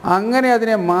അങ്ങനെ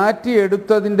അതിനെ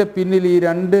മാറ്റിയെടുത്തതിൻ്റെ പിന്നിൽ ഈ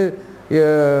രണ്ട്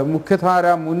മുഖ്യധാര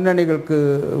മുന്നണികൾക്ക്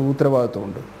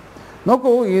ഉത്തരവാദിത്വമുണ്ട്.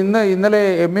 നോക്കൂ, ഇന്നലെ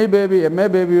എം എ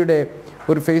ബേബിയുടെ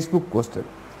ഒരു ഫേസ്ബുക്ക് പോസ്റ്റ്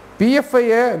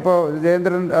PFIയെ, ഇപ്പോൾ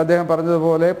ജയേന്ദ്രൻ അദ്ദേഹം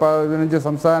പറഞ്ഞതുപോലെ 15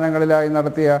 സംസ്ഥാനങ്ങളിലായി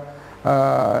നടത്തിയ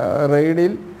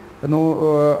റെയ്ഡിൽ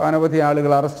അനവധി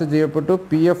ആളുകൾ അറസ്റ്റ് ചെയ്യപ്പെട്ടു.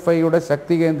 PFIയുടെ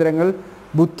ശക്തി കേന്ദ്രങ്ങൾ,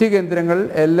 ബുദ്ധി കേന്ദ്രങ്ങൾ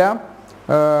എല്ലാം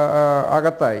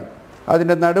അകത്തായി.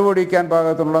 അതിൻ്റെ നടപടിക്കാൻ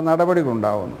പാകത്തിലുള്ള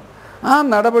നടപടികളുണ്ടാകുന്നു. ആ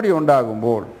നടപടി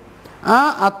ഉണ്ടാകുമ്പോൾ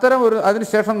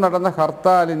അതിനുശേഷം നടന്ന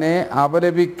ഹർത്താലിനെ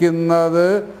അപലപിക്കുന്നത്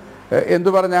എന്തു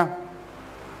പറഞ്ഞ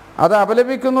അത്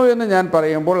അപലപിക്കുന്നു എന്ന് ഞാൻ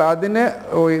പറയുമ്പോൾ അതിന്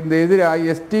എതിരായി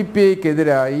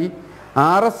SDPIക്കെതിരായി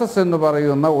RSS എന്ന്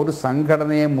പറയുന്ന ഒരു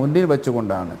സംഘടനയെ മുന്നിൽ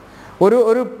വെച്ചുകൊണ്ടാണ്,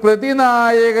 ഒരു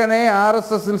പ്രതിനായകനെ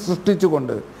RSSൽ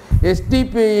സൃഷ്ടിച്ചുകൊണ്ട്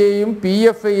SDPIയെയും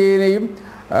PFIയെയും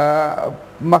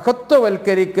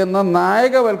മഹത്വവൽക്കരിക്കുന്ന,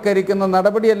 നായകവൽക്കരിക്കുന്ന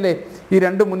നടപടിയല്ലേ ഈ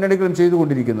രണ്ട് മുന്നണികളും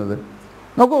ചെയ്തുകൊണ്ടിരിക്കുന്നത്.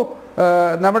 നോക്കൂ,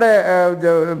 നമ്മുടെ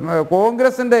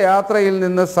കോൺഗ്രസിൻ്റെ യാത്രയിൽ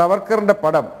നിന്ന് സവർക്കറിൻ്റെ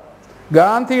പടം,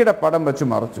 ഗാന്ധിയുടെ പടം വെച്ച്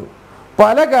മറച്ചു.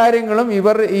 പല കാര്യങ്ങളും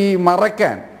ഇവർ ഈ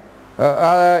മറയ്ക്കാൻ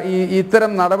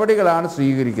ഇത്തരം നടപടികളാണ്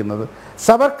സ്വീകരിക്കുന്നത്.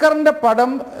 സവർക്കറിൻ്റെ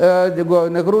പടം,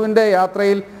 നെഹ്റുവിൻ്റെ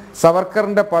യാത്രയിൽ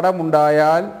സവർക്കറിൻ്റെ പടം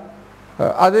ഉണ്ടായാൽ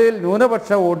അതിൽ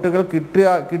ന്യൂനപക്ഷ വോട്ടുകൾ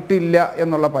കിട്ടില്ല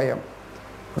എന്നുള്ള ഭയം.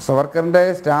 സവർക്കറിൻ്റെ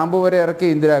സ്റ്റാമ്പ് വരെ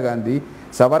ഇറക്കിയ ഇന്ദിരാഗാന്ധി,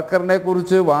 സവർക്കറിനെ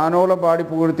കുറിച്ച് വാനോളം പാടി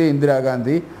പുകഴ്ത്തിയ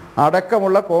ഇന്ദിരാഗാന്ധി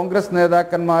അടക്കമുള്ള കോൺഗ്രസ്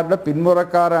നേതാക്കന്മാരുടെ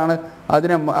പിന്മുറക്കാരാണ്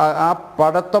അതിനെ ആ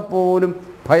പടത്തെ പോലും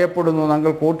ഭയപ്പെടുന്നു,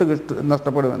 ഞങ്ങൾക്ക് വോട്ട്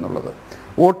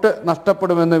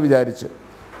നഷ്ടപ്പെടുമെന്ന് വിചാരിച്ച്.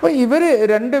 അപ്പോൾ ഇവർ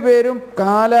രണ്ടുപേരും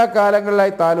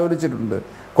കാലാകാലങ്ങളിലായി താലോലിച്ചിട്ടുണ്ട്.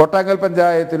 കൊട്ടാങ്കൽ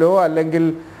പഞ്ചായത്തിലോ അല്ലെങ്കിൽ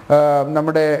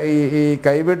നമ്മുടെ ഈ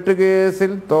കൈവെട്ട്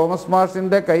കേസിൽ, തോമസ്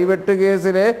മാഷിൻ്റെ കൈവെട്ട്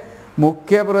കേസിലെ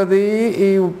മുഖ്യപ്രതി ഈ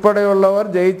ഉൾപ്പെടെയുള്ളവർ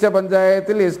ജയിച്ച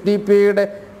പഞ്ചായത്തിൽ SDPIയുടെ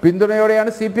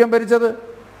പിന്തുണയോടെയാണ് CPM ഭരിച്ചത്.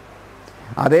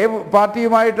 അതേ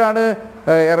പാർട്ടിയുമായിട്ടാണ്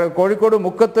കോഴിക്കോട്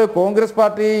മുക്കത്ത് കോൺഗ്രസ്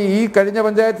പാർട്ടി ഈ കഴിഞ്ഞ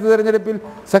പഞ്ചായത്ത് തിരഞ്ഞെടുപ്പിൽ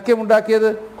സഖ്യമുണ്ടാക്കിയത്.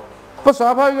 അപ്പോൾ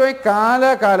സ്വാഭാവികമായി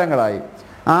കാലാകാലങ്ങളായി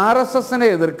RSSനെ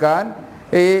എതിർക്കാൻ,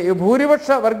 ഈ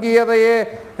ഭൂരിപക്ഷ വർഗീയതയെ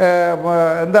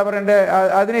എന്താ പറയണ്ടേ,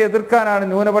 അതിനെ എതിർക്കാനാണ്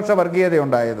ന്യൂനപക്ഷ വർഗീയത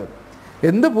ഉണ്ടായത്.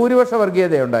 എന്ത് ഭൂരിപക്ഷ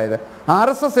വർഗീയതയുണ്ടായത്?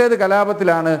 RSS ഏത്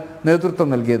കലാപത്തിലാണ് നേതൃത്വം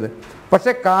നൽകിയത്?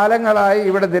 പക്ഷേ കാലങ്ങളായി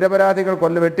ഇവിടെ നിരപരാധികൾ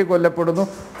വെട്ടിക്കൊല്ലപ്പെടുന്നു,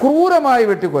 ക്രൂരമായി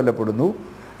വെട്ടിക്കൊല്ലപ്പെടുന്നു,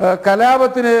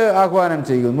 കലാപത്തിന് ആഹ്വാനം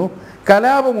ചെയ്യുന്നു,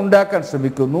 കലാപം ഉണ്ടാക്കാൻ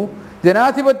ശ്രമിക്കുന്നു,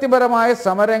 ജനാധിപത്യപരമായ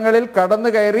സമരങ്ങളിൽ കടന്നു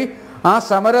കയറി ആ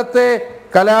സമരത്തെ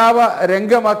കലാപ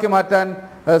രംഗമാക്കി മാറ്റാൻ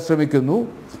ശ്രമിക്കുന്നു.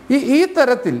 ഈ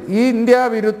തരത്തിൽ ഈ ഇന്ത്യ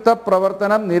വിരുദ്ധ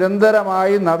പ്രവർത്തനം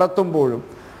നിരന്തരമായി നടത്തുമ്പോഴും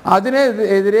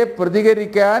അതിനെതിരെ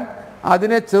പ്രതികരിക്കാൻ,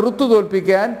 അതിനെ ചെറുത്തു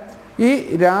തോൽപ്പിക്കാൻ ഈ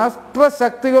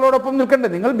രാഷ്ട്രശക്തികളോടൊപ്പം നിൽക്കണ്ടേ?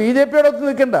 നിങ്ങൾ BJPയോടൊപ്പം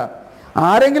നിൽക്കണ്ട.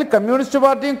 ആരെങ്കിലും കമ്മ്യൂണിസ്റ്റ്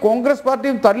പാർട്ടിയും കോൺഗ്രസ്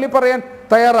പാർട്ടിയും തള്ളി പറയാൻ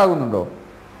തയ്യാറാകുന്നുണ്ടോ?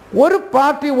 ഒരു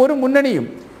പാർട്ടിയും ഒരു മുന്നണിയും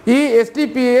ഈ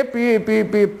SDPയെ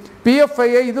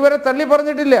PFIയെ ഇതുവരെ തള്ളി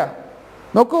പറഞ്ഞിട്ടില്ല.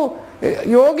 നോക്കൂ,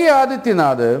 യോഗി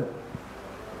ആദിത്യനാഥ്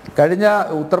കഴിഞ്ഞ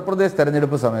ഉത്തർപ്രദേശ്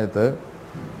തെരഞ്ഞെടുപ്പ് സമയത്ത്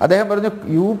അദ്ദേഹം പറഞ്ഞു,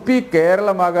 UP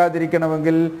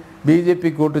കേരളമാകാതിരിക്കണമെങ്കിൽ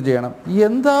BJPക്ക് വോട്ട് ചെയ്യണം.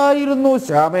 എന്തായിരുന്നു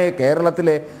ശ്യാമേ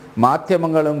കേരളത്തിലെ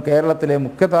മാധ്യമങ്ങളും കേരളത്തിലെ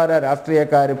മുഖ്യധാര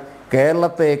രാഷ്ട്രീയക്കാരും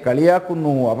കേരളത്തെ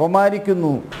കളിയാക്കുന്നു,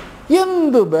 അപമാനിക്കുന്നു,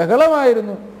 എന്ത്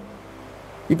ബഹളമായിരുന്നു.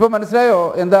 ഇപ്പം മനസ്സിലായോ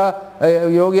എന്താ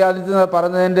യോഗി ആദിത്യനാഥ്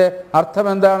പറഞ്ഞതിൻ്റെ അർത്ഥം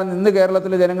എന്താണെന്ന് ഇന്ന്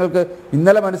കേരളത്തിലെ ജനങ്ങൾക്ക്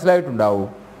ഇന്നലെ മനസ്സിലായിട്ടുണ്ടാവും.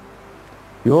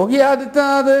 യോഗി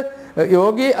ആദിത്യനാഥ്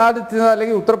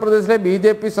അല്ലെങ്കിൽ ഉത്തർപ്രദേശിലെ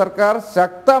BJP സർക്കാർ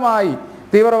ശക്തമായി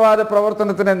തീവ്രവാദ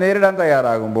പ്രവർത്തനത്തിനെ നേരിടാൻ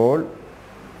തയ്യാറാകുമ്പോൾ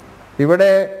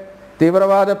ഇവിടെ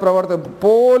തീവ്രവാദ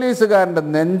പോലീസുകാരൻ്റെ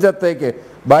നെഞ്ചത്തേക്ക്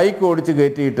ബൈക്ക് ഓടിച്ച്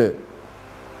കയറ്റിയിട്ട്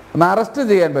ഒന്ന് അറസ്റ്റ്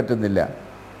ചെയ്യാൻ പറ്റുന്നില്ല.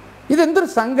 ഇതെന്തൊരു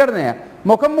സംഘടനയാണ്?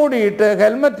 മുഖം മൂടിയിട്ട്,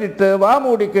 ഹെൽമറ്റ് ഇട്ട്, വാ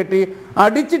മൂടി കെട്ടി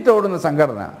അടിച്ചിട്ടോടുന്ന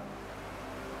സംഘടന.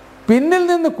 പിന്നിൽ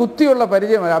നിന്ന് കുത്തിയുള്ള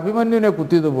പരിചയമാണ്, അഭിമന്യുവിനെ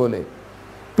കുത്തിയതുപോലെ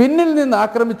പിന്നിൽ നിന്ന്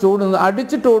ആക്രമിച്ചോടുന്ന,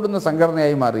 അടിച്ചിട്ടോടുന്ന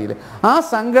സംഘടനയായി മാറിയില്ലേ? ആ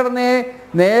സംഘടനയെ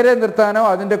നേരെ നിർത്താനോ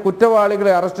അതിൻ്റെ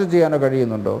കുറ്റവാളികളെ അറസ്റ്റ് ചെയ്യാനോ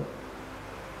കഴിയുന്നുണ്ടോ?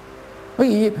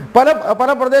 ഈ പല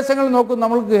പ്രദേശങ്ങളിൽ നോക്കും,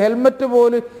 നമ്മൾക്ക് ഹെൽമറ്റ്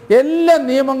പോലും എല്ലാ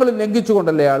നിയമങ്ങളും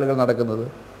ലംഘിച്ചുകൊണ്ടല്ലേ ആളുകൾ നടക്കുന്നത്.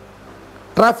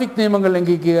 ട്രാഫിക് നിയമങ്ങൾ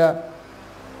ലംഘിക്കുക.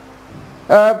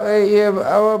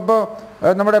 ഇപ്പോൾ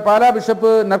നമ്മുടെ പാലാ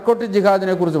ബിഷപ്പ് നർക്കോട്ടിക്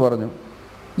ജിഹാദിനെ കുറിച്ച് പറഞ്ഞു.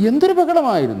 എന്തൊരു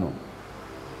ബഹളമായിരുന്നു.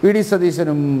 VD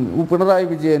സതീശനും പിണറായി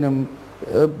വിജയനും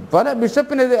പല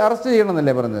ബിഷപ്പിനെ അറസ്റ്റ്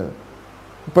ചെയ്യണമെന്നല്ലേ പറഞ്ഞത്.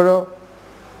 ഇപ്പോഴോ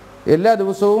എല്ലാ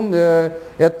ദിവസവും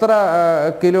എത്ര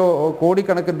കിലോ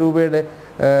കോടിക്കണക്കിന് രൂപയുടെ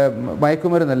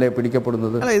മയക്കുമരുന്നല്ലേ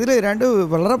പിടിക്കപ്പെടുന്നത്. അല്ല, ഇതിൽ രണ്ട്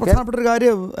വളരെ പ്രധാനപ്പെട്ട ഒരു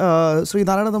കാര്യം ശ്രീ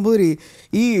നാരായണ നമ്പൂതിരി,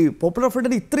 ഈ പോപ്പുലർ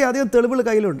ഫ്രണ്ടിന് ഇത്രയധികം തെളിവുകൾ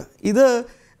കയ്യിലുണ്ട്. ഇത്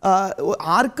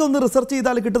ആർക്കും ഒന്ന് റിസർച്ച്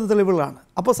ചെയ്താൽ കിട്ടുന്ന തെളിവുകളാണ്.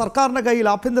 അപ്പോൾ സർക്കാരിൻ്റെ കയ്യിൽ,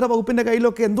 ആഭ്യന്തര വകുപ്പിൻ്റെ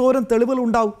കയ്യിലൊക്കെ എന്തോരം തെളിവുകൾ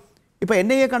ഉണ്ടാവും. ഇപ്പോൾ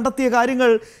NIA കണ്ടെത്തിയ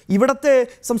കാര്യങ്ങൾ ഇവിടുത്തെ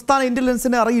സംസ്ഥാന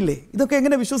ഇൻ്റലിജൻസിനെ അറിയില്ലേ? ഇതൊക്കെ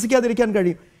എങ്ങനെ വിശ്വസിക്കാതിരിക്കാൻ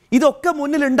കഴിയും? ഇതൊക്കെ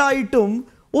മുന്നിലുണ്ടായിട്ടും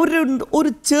ഒരു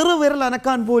ചെറുവിരൽ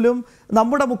അനക്കാൻ പോലും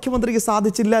നമ്മുടെ മുഖ്യമന്ത്രിക്ക്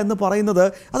സാധിച്ചില്ല എന്ന് പറയുന്നത്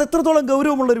അത് എത്രത്തോളം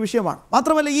ഗൗരവമുള്ളൊരു വിഷയമാണ്.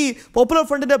 മാത്രമല്ല, ഈ പോപ്പുലർ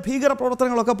ഫ്രണ്ടിൻ്റെ ഭീകര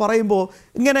പ്രവർത്തനങ്ങളൊക്കെ പറയുമ്പോൾ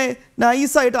ഇങ്ങനെ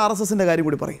നൈസായിട്ട് RSSൻ്റെ കാര്യം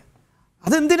കൂടി പറയും.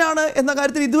 അതെന്തിനാണ് എന്ന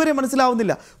കാര്യത്തിൽ ഇതുവരെ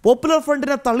മനസ്സിലാവുന്നില്ല. പോപ്പുലർ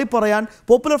ഫ്രണ്ടിനെ തള്ളിപ്പറയാൻ,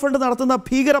 പോപ്പുലർ ഫ്രണ്ട് നടത്തുന്ന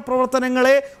ഭീകര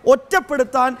പ്രവർത്തനങ്ങളെ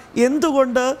ഒറ്റപ്പെടുത്താൻ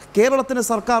എന്തുകൊണ്ട് കേരളത്തിന്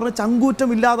സർക്കാരിന് ചങ്കൂറ്റം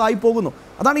ഇല്ലാതായി പോകുന്നു?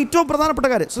 അതാണ് ഏറ്റവും പ്രധാനപ്പെട്ട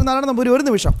കാര്യം. ശ്രീ നാരായണ നമ്പൂരി, ഒരു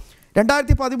നിമിഷം,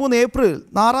 2013 ഏപ്രിൽ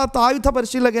നാറാത്ത് ആയുധ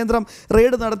പരിശീലന കേന്ദ്രം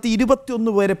റെയ്ഡ് നടത്തി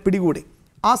 21 പേരെ പിടികൂടി.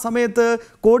 ആ സമയത്ത്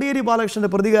കോടിയേരി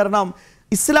ബാലകൃഷ്ണൻ്റെ പ്രതികരണം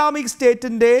ഇസ്ലാമിക്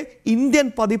സ്റ്റേറ്റിൻ്റെ ഇന്ത്യൻ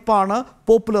പതിപ്പാണ്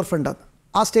പോപ്പുലർ ഫ്രണ്ട്.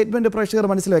 ആ സ്റ്റേറ്റ്മെൻറ്റ് പ്രേക്ഷകർ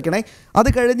മനസ്സിൽ വെക്കണേ. അത്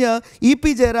കഴിഞ്ഞ് EP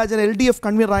ജയരാജൻ LDF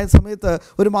കൺവീനറായ സമയത്ത്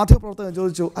ഒരു മാധ്യമപ്രവർത്തകൻ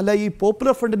ചോദിച്ചു, അല്ല ഈ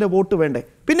പോപ്പുലർ ഫ്രണ്ടിൻ്റെ വോട്ട് വേണ്ടേ?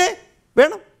 പിന്നെ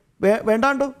വേണം,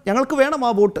 വേണ്ടാണ്ടോ, ഞങ്ങൾക്ക് വേണം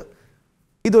ആ വോട്ട്.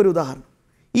 ഇതൊരു ഉദാഹരണം.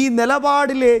 ഈ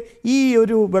നിലപാടിലെ ഈ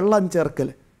ഒരു വെള്ളം ചേർക്കൽ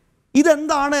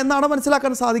ഇതെന്താണ് എന്നാണ്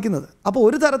മനസ്സിലാക്കാൻ സാധിക്കുന്നത്. അപ്പോൾ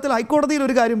ഒരു തരത്തിൽ ഹൈക്കോടതിയിൽ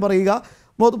ഒരു കാര്യം പറയുക,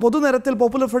 പൊതുനിരത്തിൽ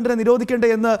പോപ്പുലർ ഫ്രണ്ടിനെ നിരോധിക്കേണ്ടേ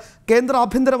എന്ന് കേന്ദ്ര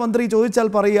ആഭ്യന്തരമന്ത്രി ചോദിച്ചാൽ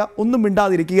പറയുക, ഒന്നും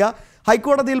മിണ്ടാതിരിക്കുക.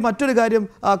 ഹൈക്കോടതിയിൽ മറ്റൊരു കാര്യം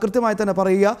കൃത്യമായി തന്നെ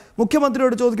പറയുക.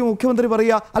 മുഖ്യമന്ത്രിയോട് ചോദിക്കുമ്പോൾ മുഖ്യമന്ത്രി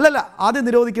പറയുക, അല്ലല്ല ആദ്യം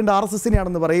നിരോധിക്കേണ്ട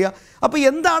RSSനെയാണെന്ന് പറയുക. അപ്പോൾ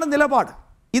എന്താണ് നിലപാട്?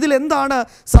 ഇതിലെന്താണ്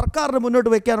സർക്കാരിന് മുന്നോട്ട്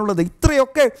വയ്ക്കാനുള്ളത്?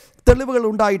 ഇത്രയൊക്കെ തെളിവുകൾ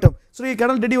ഉണ്ടായിട്ടും. ശ്രീ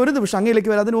കേണൽ ഡെഡി, ഒരു നിമിഷം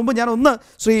അങ്ങയിലേക്ക് വരാം. അതിന് മുമ്പ് ഞാൻ ഒന്ന്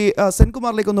ശ്രീ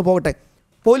സെൻകുമാറിലേക്കൊന്ന് പോകട്ടെ.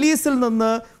 പോലീസിൽ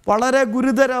നിന്ന് വളരെ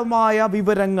ഗുരുതരമായ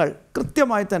വിവരങ്ങൾ,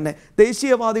 കൃത്യമായി തന്നെ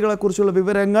ദേശീയവാദികളെക്കുറിച്ചുള്ള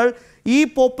വിവരങ്ങൾ ഈ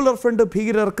പോപ്പുലർ ഫ്രണ്ട്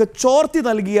ഭീകരർക്ക് ചോർത്തി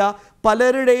നൽകിയ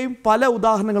പലരുടെയും പല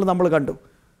ഉദാഹരണങ്ങൾ നമ്മൾ കണ്ടു.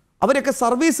 അവരൊക്കെ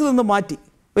സർവീസിൽ നിന്ന് മാറ്റി,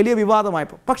 വലിയ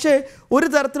വിവാദമായപ്പോൾ. പക്ഷേ ഒരു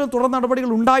തരത്തിലും തുടർ നടപടികൾ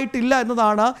ഉണ്ടായിട്ടില്ല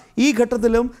എന്നതാണ് ഈ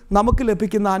ഘട്ടത്തിലും നമുക്ക്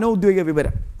ലഭിക്കുന്ന അനൗദ്യോഗിക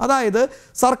വിവരം. അതായത്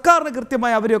സർക്കാരിന്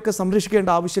കൃത്യമായി അവരെയൊക്കെ സംരക്ഷിക്കേണ്ട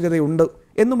ആവശ്യകതയുണ്ട്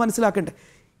എന്ന് മനസ്സിലാക്കണ്ടേ.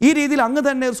 ഈ രീതിയിൽ അങ്ങ്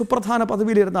തന്നെ സുപ്രധാന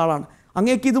പദവിയിലിരുന്ന ആളാണ്.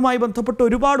 അങ്ങേക്ക് ഇതുമായി ബന്ധപ്പെട്ട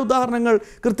ഒരുപാട് ഉദാഹരണങ്ങൾ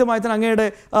കൃത്യമായി തന്നെ അങ്ങയുടെ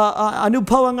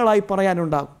അനുഭവങ്ങളായി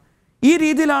പറയാനുണ്ടാകും. ഈ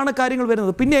രീതിയിലാണ് കാര്യങ്ങൾ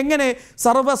വരുന്നത്. പിന്നെ എങ്ങനെ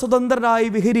സർവ്വസ്വതന്ത്രരായി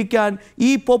വിഹരിക്കാൻ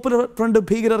ഈ പോപ്പുലർ ഫ്രണ്ട്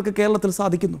ഭീകരർക്ക് കേരളത്തിൽ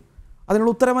സാധിക്കുന്നു?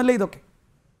 അതിനുള്ള ഉത്തരമല്ലേ ഇതൊക്കെ?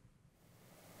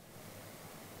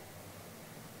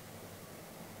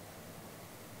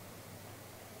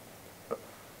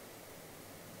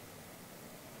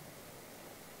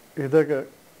 ഇതൊക്കെ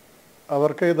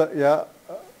അവർക്ക്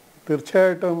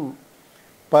തീർച്ചയായിട്ടും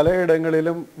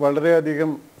പലയിടങ്ങളിലും വളരെയധികം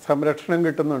സംരക്ഷണം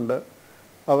കിട്ടുന്നുണ്ട്.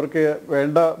 അവർക്ക്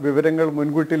വേണ്ട വിവരങ്ങൾ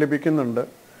മുൻകൂട്ടി ലഭിക്കുന്നുണ്ട്.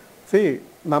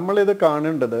 നമ്മളിത്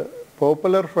കാണേണ്ടത്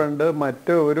പോപ്പുലർ ഫ്രണ്ട്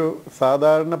മറ്റ് ഒരു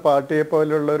സാധാരണ പാർട്ടിയെ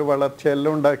പോലെയുള്ള ഒരു വളർച്ചയല്ല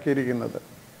ഉണ്ടാക്കിയിരിക്കുന്നത്.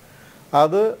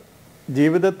 അത്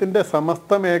ജീവിതത്തിൻ്റെ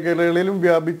സമസ്ത മേഖലകളിലും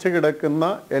വ്യാപിച്ച് കിടക്കുന്ന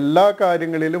എല്ലാ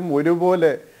കാര്യങ്ങളിലും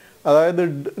ഒരുപോലെ, അതായത്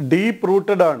ഡീപ്പ്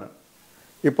റൂട്ടഡ് ആണ്.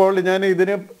 ഇപ്പോൾ ഞാൻ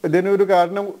ഇതിനൊരു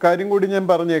കാര്യം കൂടി ഞാൻ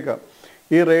പറഞ്ഞേക്കാം.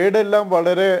 ഈ റെയ്ഡെല്ലാം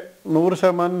വളരെ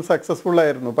 100% സക്സസ്ഫുൾ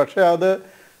ആയിരുന്നു. പക്ഷേ അത്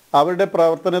അവരുടെ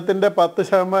പ്രവർത്തനത്തിൻ്റെ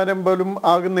 10% പോലും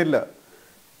ആകുന്നില്ല.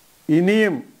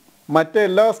 ഇനിയും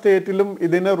മറ്റെല്ലാ സ്റ്റേറ്റിലും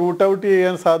ഇതിനെ റൂട്ട് ഔട്ട്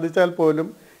ചെയ്യാൻ സാധിച്ചാൽ പോലും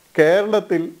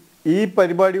കേരളത്തിൽ ഈ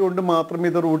പരിപാടി കൊണ്ട് മാത്രം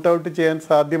ഇത് റൂട്ട് ഔട്ട് ചെയ്യാൻ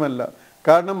സാധ്യമല്ല.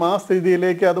 കാരണം ആ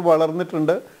സ്ഥിതിയിലേക്ക് അത്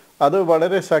വളർന്നിട്ടുണ്ട്, അത്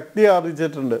വളരെ ശക്തി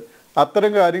ആർജിച്ചിട്ടുണ്ട്.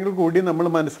 അത്തരം കാര്യങ്ങൾ കൂടി നമ്മൾ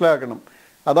മനസ്സിലാക്കണം.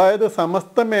 അതായത്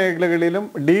സമസ്ത മേഖലകളിലും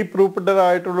ഡീപ്പ് റൂട്ടഡ്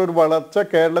ആയിട്ടുള്ള ഒരു വളർച്ച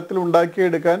കേരളത്തിൽ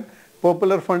ഉണ്ടാക്കിയെടുക്കാൻ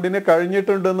പോപ്പുലർ ഫണ്ടിന്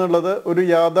കഴിഞ്ഞിട്ടുണ്ടെന്നുള്ളത് ഒരു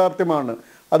യാഥാർത്ഥ്യമാണ്.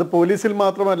 അത് പോലീസിൽ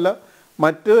മാത്രമല്ല,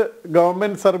 മറ്റ്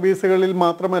ഗവൺമെൻറ് സർവീസുകളിൽ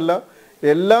മാത്രമല്ല,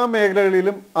 എല്ലാ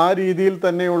മേഖലകളിലും ആ രീതിയിൽ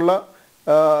തന്നെയുള്ള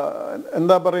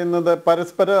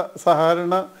പരസ്പര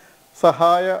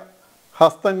സഹായ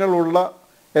ഹസ്തങ്ങളുള്ള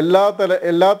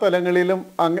എല്ലാ തലങ്ങളിലും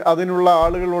അതിനുള്ള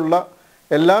ആളുകളുള്ള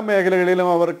എല്ലാ മേഖലകളിലും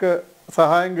അവർക്ക്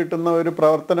സഹായം കിട്ടുന്ന ഒരു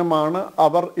പ്രവർത്തനമാണ്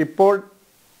അവർ ഇപ്പോൾ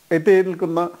എത്തി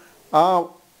നിൽക്കുന്ന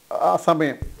ആ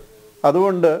സമയം.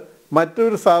 അതുകൊണ്ട്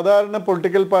മറ്റൊരു സാധാരണ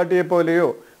പൊളിറ്റിക്കൽ പാർട്ടിയെ പോലെയോ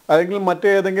അല്ലെങ്കിൽ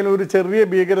മറ്റേതെങ്കിലും ഒരു ചെറിയ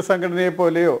ഭീകര സംഘടനയെ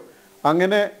പോലെയോ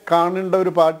അങ്ങനെ കാണേണ്ട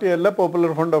ഒരു പാർട്ടിയല്ല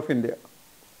പോപ്പുലർ ഫ്രണ്ട് ഓഫ് ഇന്ത്യ.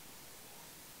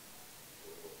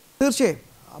 തീർച്ചയായും.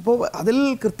 അപ്പോൾ അതിൽ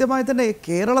കൃത്യമായി തന്നെ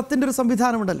കേരളത്തിൻ്റെ ഒരു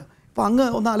സംവിധാനമുണ്ടല്ലോ. അപ്പോൾ അങ്ങ്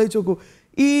ഒന്ന് ആലോചിച്ച് നോക്കൂ,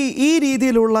 ഈ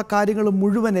രീതിയിലുള്ള കാര്യങ്ങൾ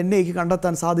മുഴുവൻ എന്നേക്ക്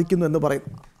കണ്ടെത്താൻ സാധിക്കുന്നു എന്ന് പറയും.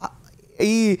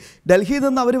 ഈ ഡൽഹിയിൽ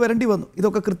നിന്ന് അവർ വരേണ്ടി വന്നു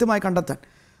ഇതൊക്കെ കൃത്യമായി കണ്ടെത്താൻ.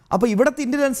 അപ്പോൾ ഇവിടുത്തെ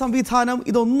ഇന്ത്യൻ സംവിധാനം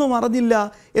ഇതൊന്നും അറിഞ്ഞില്ല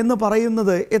എന്ന്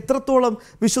പറയുന്നത് എത്രത്തോളം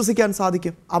വിശ്വസിക്കാൻ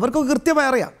സാധിക്കും? അവർക്കൊക്കെ കൃത്യമായി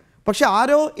അറിയാം. പക്ഷെ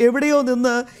ആരോ എവിടെയോ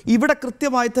നിന്ന് ഇവിടെ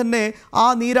കൃത്യമായി തന്നെ ആ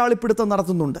നീരാളിപ്പിടുത്തം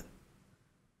നടത്തുന്നുണ്ട്.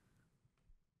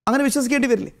 അങ്ങനെ വിശ്വസിക്കേണ്ടി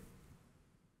വരില്ലേ?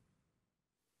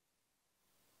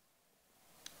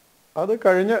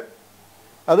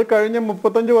 അത് കഴിഞ്ഞ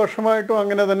 35 വർഷമായിട്ടും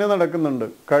അങ്ങനെ തന്നെ നടക്കുന്നുണ്ട്.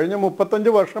 കഴിഞ്ഞ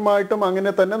 35 വർഷമായിട്ടും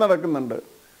അങ്ങനെ തന്നെ നടക്കുന്നുണ്ട്.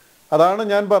 അതാണ്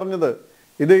ഞാൻ പറഞ്ഞത്.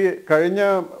 ഇത് കഴിഞ്ഞ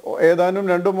ഏതാനും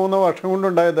 2-3 വർഷം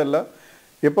കൊണ്ടുണ്ടായതല്ല.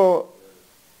 ഇപ്പോൾ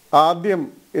ആദ്യം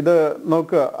ഇത്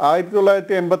നോക്കുക,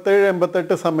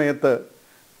 1987-88 സമയത്ത്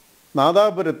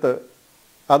നാദാപുരത്ത്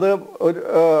അത് ഒരു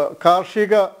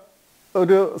കാർഷിക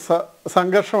ഒരു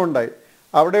സംഘർഷമുണ്ടായി.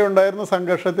 അവിടെ ഉണ്ടായിരുന്ന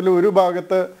സംഘർഷത്തിൽ ഒരു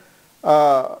ഭാഗത്ത്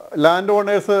ലാൻഡ്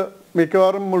ഓണേഴ്സ്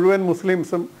മിക്കവാറും മുഴുവൻ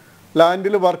മുസ്ലിംസും,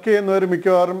 ലാൻഡിൽ വർക്ക് ചെയ്യുന്നവർ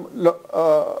മിക്കവാറും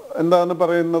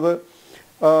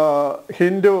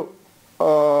ഹിന്ദു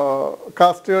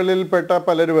കാസ്റ്റുകളിൽപ്പെട്ട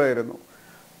പലരുമായിരുന്നു.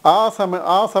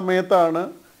 ആ സമയത്താണ്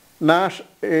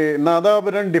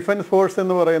നാദാപുരം ഡിഫൻസ് ഫോഴ്സ്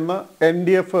എന്ന് പറയുന്ന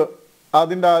NDF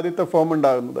അതിൻ്റെ ആദ്യത്തെ ഫോം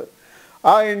ഉണ്ടാകുന്നത്.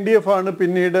 ആ NDF ആണ്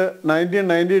പിന്നീട്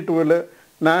 1992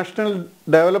 നാഷണൽ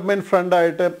ഡെവലപ്മെൻറ്റ്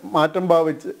ഫണ്ടായിട്ട് മാറ്റം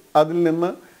ഭാവിച്ച് അതിൽ നിന്ന്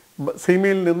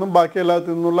സിമിയിൽ നിന്നും ബാക്കി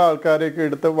എല്ലാത്തിൽ നിന്നുള്ള ആൾക്കാരെയൊക്കെ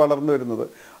എടുത്ത് വളർന്നു വരുന്നത്.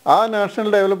 ആ നാഷണൽ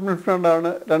ഡെവലപ്മെൻറ്റ് ഫണ്ടാണ്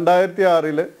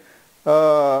 2006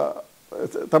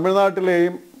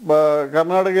 തമിഴ്നാട്ടിലെയും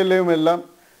കർണാടകയിലെയും എല്ലാം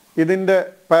ഇതിൻ്റെ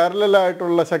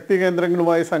പാരലായിട്ടുള്ള ശക്തി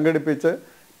കേന്ദ്രങ്ങളുമായി സംഘടിപ്പിച്ച്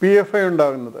PFI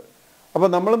ഉണ്ടാകുന്നത്. അപ്പോൾ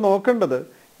നമ്മൾ നോക്കേണ്ടത്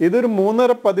ഇതൊരു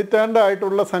 3.5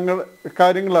 പതിറ്റാണ്ടായിട്ടുള്ള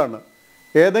കാര്യങ്ങളാണ്.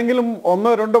 ഏതെങ്കിലും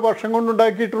 1-2 വർഷം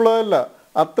കൊണ്ടുണ്ടാക്കിയിട്ടുള്ളതല്ല.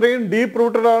 അത്രയും ഡീപ്പ്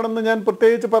റൂട്ടഡ് ആണെന്ന് ഞാൻ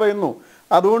പ്രത്യേകിച്ച് പറയുന്നു.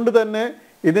 അതുകൊണ്ട് തന്നെ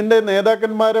ഇതിൻ്റെ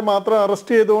നേതാക്കന്മാരെ മാത്രം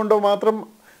അറസ്റ്റ് ചെയ്തുകൊണ്ടോ മാത്രം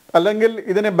അല്ലെങ്കിൽ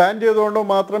ഇതിനെ ബാൻ ചെയ്തുകൊണ്ടോ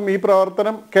മാത്രം ഈ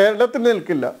പ്രവർത്തനം കേരളത്തിൽ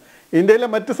നിൽക്കില്ല. ഇന്ത്യയിലെ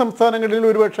മറ്റ് സംസ്ഥാനങ്ങളിൽ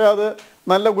ഒരുപക്ഷെ അത്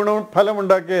നല്ല ഗുണഫലം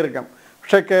ഉണ്ടാക്കിയിരിക്കാം.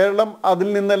 പക്ഷേ കേരളം അതിൽ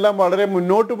നിന്നെല്ലാം വളരെ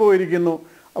മുന്നോട്ട് പോയിരിക്കുന്നു.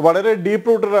 വളരെ ഡീപ്പ്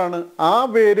റൂട്ടഡാണ്. ആ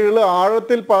വേരുകൾ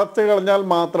ആഴത്തിൽ പറിച്ചു കളഞ്ഞാൽ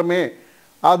മാത്രമേ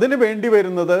അതിന് വേണ്ടി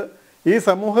വരുന്നത് ഈ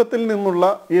സമൂഹത്തിൽ നിന്നുള്ള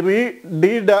ഈ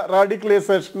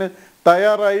റാഡിക്കലൈസേഷന്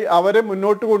തയ്യാറായി അവരെ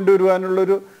മുന്നോട്ട്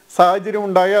കൊണ്ടുവരുവാനുള്ളൊരു സാഹചര്യം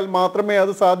ഉണ്ടായാൽ മാത്രമേ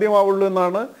അത് സാധ്യമാവുള്ളൂ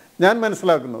എന്നാണ് ഞാൻ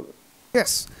മനസ്സിലാക്കുന്നത്.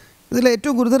 യെസ്, ഇതിലെ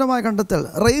ഏറ്റവും ഗുരുതരമായ കണ്ടെത്തൽ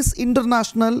റൈസ്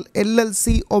ഇൻ്റർനാഷണൽ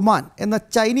LLC ഒമാൻ എന്ന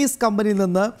ചൈനീസ് കമ്പനിയിൽ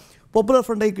നിന്ന്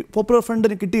പോപ്പുലർ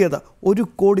ഫ്രണ്ടിന് കിട്ടിയത് 1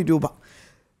 കോടി രൂപ.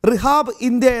 റിഹാബ്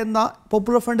ഇന്ത്യ എന്ന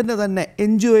പോപ്പുലർ ഫണ്ടിൻ്റെ തന്നെ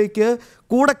NGOയ്ക്ക്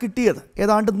കൂടെ കിട്ടിയത്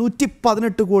ഏതാണ്ട്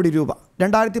 118 കോടി രൂപ.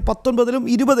 2019-ലും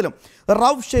 20-ലും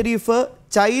റൌഫ് ഷെരീഫ്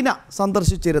ചൈന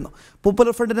സന്ദർശിച്ചിരുന്നു.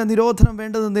 പോപ്പുലർ ഫ്രണ്ടിൻ്റെ നിരോധനം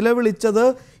വേണ്ടെന്ന് നിലവിളിച്ചത്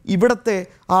ഇവിടുത്തെ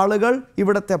ആളുകൾ,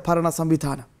 ഇവിടുത്തെ ഭരണ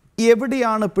സംവിധാനം.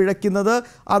 എവിടെയാണ് പിഴയ്ക്കുന്നത്?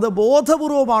 അത്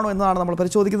ബോധപൂർവമാണോ എന്നതാണ് നമ്മൾ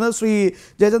പരിശോധിക്കുന്നത്. ശ്രീ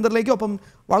ജയചന്ദ്രനിലേക്കും ഒപ്പം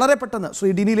വളരെ പെട്ടെന്ന്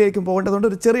ശ്രീ ഡിനിയിലേക്കും പോകേണ്ടതുകൊണ്ട്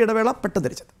ഒരു ചെറിയ ഇടവേള പെട്ടെന്ന്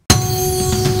തിരിച്ചത്.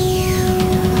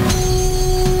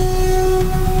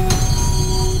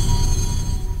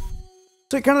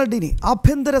 ശ്രീ കേണൽ ഡിനി,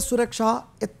 ആഭ്യന്തര സുരക്ഷ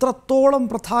എത്രത്തോളം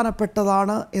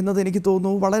പ്രധാനപ്പെട്ടതാണ് എന്നത് എനിക്ക്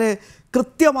തോന്നുന്നു വളരെ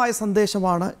കൃത്യമായ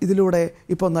സന്ദേശമാണ് ഇതിലൂടെ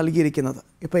ഇപ്പോൾ നൽകിയിരിക്കുന്നത്.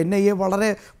 ഇപ്പോൾ NIA വളരെ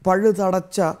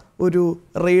പഴുതടച്ച ഒരു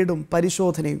റെയ്ഡും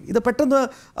പരിശോധനയും ഇത് പെട്ടെന്ന്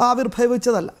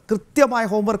ആവിർഭവിച്ചതല്ല. കൃത്യമായ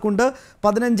ഹോംവർക്കുണ്ട്.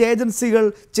 15 ഏജൻസികൾ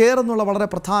ചേർന്നുള്ള വളരെ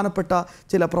പ്രധാനപ്പെട്ട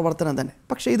ചില പ്രവർത്തനം തന്നെ.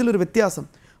 പക്ഷേ ഇതിലൊരു വ്യത്യാസം,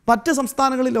 മറ്റ്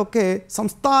സംസ്ഥാനങ്ങളിലൊക്കെ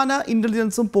സംസ്ഥാന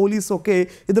ഇൻ്റലിജൻസും പോലീസും ഒക്കെ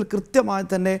ഇതിൽ കൃത്യമായി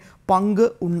തന്നെ പങ്ക്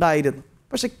ഉണ്ടായിരുന്നു.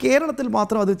 പക്ഷേ കേരളത്തിൽ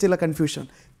മാത്രം അത് ചില കൺഫ്യൂഷൻ.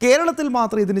 കേരളത്തിൽ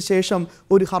മാത്രം ഇതിന് ശേഷം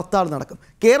ഒരു ഹർത്താൽ നടക്കും.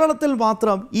 കേരളത്തിൽ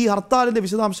മാത്രം ഈ ഹർത്താലിൻ്റെ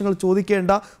വിശദാംശങ്ങൾ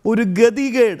ചോദിക്കേണ്ട ഒരു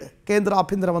ഗതികേട് കേന്ദ്ര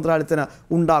ആഭ്യന്തര മന്ത്രാലയത്തിന്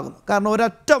ഉണ്ടാകുന്നു. കാരണം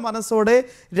ഒരൊറ്റ മനസ്സോടെ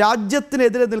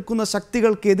രാജ്യത്തിനെതിരെ നിൽക്കുന്ന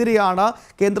ശക്തികൾക്കെതിരെയാണ്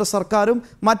കേന്ദ്ര സർക്കാരും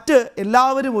മറ്റ്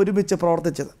എല്ലാവരും ഒരുമിച്ച്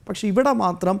പ്രവർത്തിച്ചത്. പക്ഷേ ഇവിടെ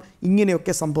മാത്രം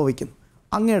ഇങ്ങനെയൊക്കെ സംഭവിക്കുന്നു.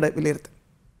 അങ്ങയുടെ വിലയിരുത്തൽ?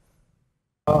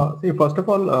 First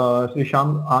of all Shri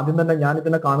Shyam, ആദ്യം തന്നെ ഞാൻ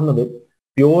ഇതിനെ കാണുന്നത്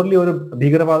പ്യൂർലി ഒരു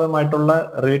ഭീകരവാദമായിട്ടുള്ള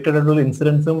റിലേറ്റഡ് ആയിട്ടുള്ള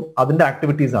ഇൻസിഡൻസും അതിന്റെ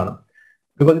ആക്ടിവിറ്റീസ് ആണ്.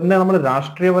 ബിക്കോസ് ഇതിനെ നമ്മൾ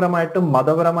രാഷ്ട്രീയപരമായിട്ടും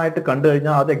മതപരമായിട്ട് കണ്ടു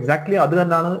കഴിഞ്ഞാൽ അത് എക്സാക്ട്ലി അത്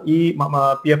തന്നെയാണ് ഈ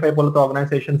PFI പോലത്തെ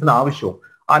ഓർഗനൈസേഷൻസിന് ആവശ്യവും.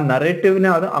 ആ നറേറ്റീവിനെ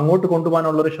അത് അങ്ങോട്ട്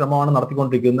കൊണ്ടുപോകാനുള്ള ഒരു ശ്രമമാണ്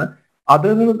നടത്തിക്കൊണ്ടിരിക്കുന്നത്. അത്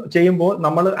ചെയ്യുമ്പോൾ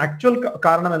നമ്മൾ ആക്ച്വൽ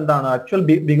കാരണം എന്താണ്, ആക്ച്വൽ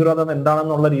ഭീകരവാദം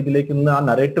എന്താണെന്നുള്ള രീതിയിലേക്ക് നിന്ന് ആ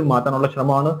നറേറ്റീവ് മാറ്റാനുള്ള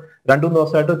ശ്രമമാണ് 2-3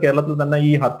 ദിവസമായിട്ട് കേരളത്തിൽ തന്നെ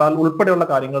ഈ ഹർത്താൽ ഉൾപ്പെടെയുള്ള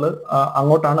കാര്യങ്ങൾ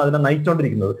അങ്ങോട്ടാണ് അതിനെ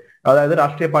നയിച്ചുകൊണ്ടിരിക്കുന്നത്. അതായത്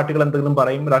രാഷ്ട്രീയ പാർട്ടികൾ എന്തെങ്കിലും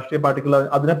പറയും, രാഷ്ട്രീയ പാർട്ടികൾ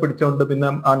അതിനെ പിടിച്ചുകൊണ്ട് പിന്നെ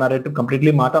ആ നറേറ്റീവ്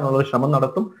കംപ്ലീറ്റ്ലി മാറ്റാനുള്ള ശ്രമം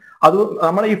നടത്തും. അത്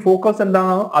നമ്മുടെ ഈ ഫോക്കസ്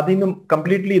എന്താണോ അതിനും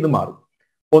കംപ്ലീറ്റ്ലി ഇത് മാറും.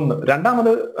 ഒന്ന്.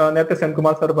 രണ്ടാമത്, നേരത്തെ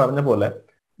സെൻകുമാർ സാർ പറഞ്ഞ പോലെ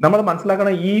നമ്മൾ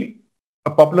മനസ്സിലാക്കണം, ഈ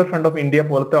പോപ്പുലർ ഫ്രണ്ട് ഓഫ് ഇന്ത്യ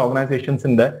പോലത്തെ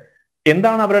ഓർഗനൈസേഷൻസിന്റെ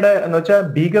എന്താണ് അവരുടെ എന്ന് വെച്ചാൽ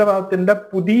ഭീകരവാദത്തിന്റെ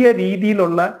പുതിയ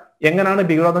രീതിയിലുള്ള എങ്ങനെയാണ്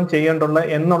ഭീകരവാദം ചെയ്യേണ്ടുള്ള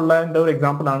എന്നുള്ളതിന്റെ ഒരു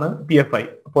എക്സാമ്പിൾ ആണ് PFI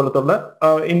പോലത്തുള്ള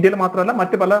ഇന്ത്യയിൽ മാത്രമല്ല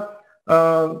മറ്റു പല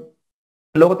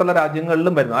ലോകത്തുള്ള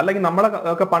രാജ്യങ്ങളിലും വരുന്നത്. അല്ലെങ്കിൽ നമ്മളെ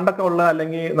ഒക്കെ പണ്ടൊക്കെ ഉള്ള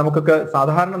അല്ലെങ്കിൽ നമുക്കൊക്കെ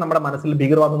സാധാരണ നമ്മുടെ മനസ്സിൽ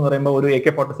ഭീകരവാദം എന്ന് പറയുമ്പോൾ ഒരു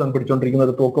AK-47 പിടിച്ചുകൊണ്ടിരിക്കുന്ന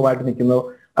ഒരു തോക്കുമായിട്ട് നിൽക്കുന്നു,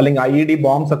 അല്ലെങ്കിൽ IED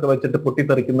ബോംബ്സ് ഒക്കെ വെച്ചിട്ട്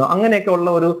പൊട്ടിത്തെറിക്കുന്നു, അങ്ങനെയൊക്കെ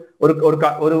ഉള്ള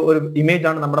ഒരു ഇമേജ്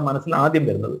ആണ് നമ്മുടെ മനസ്സിൽ ആദ്യം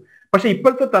വരുന്നത്. പക്ഷെ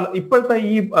ഇപ്പോഴത്തെ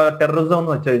ഈ ടെററിസം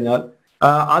എന്ന് വെച്ച് കഴിഞ്ഞാൽ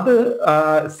അത്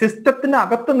സിസ്റ്റത്തിന്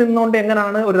അകത്ത് നിന്നുകൊണ്ട്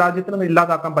എങ്ങനെയാണ് ഒരു രാജ്യത്തിന്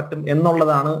ഇല്ലാതാക്കാൻ പറ്റും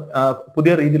എന്നുള്ളതാണ്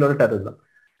പുതിയ രീതിയിലുള്ള ടെററിസം.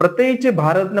 പ്രത്യേകിച്ച്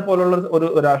ഭാരതത്തിനെ പോലുള്ള ഒരു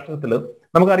രാഷ്ട്രത്തിൽ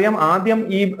നമുക്കറിയാം, ആദ്യം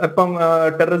ഈ ഇപ്പം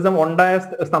ടെററിസം ഉണ്ടായ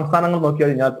സംസ്ഥാനങ്ങൾ നോക്കി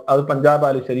കഴിഞ്ഞാൽ അത് പഞ്ചാബ്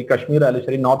ആയാലും ശരി, കശ്മീർ ആയാലും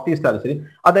ശരി, നോർത്ത് ഈസ്റ്റ് ആയാലും ശരി,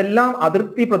 അതെല്ലാം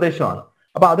അതിർത്തി പ്രദേശമാണ്.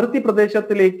 അപ്പൊ അതിർത്തി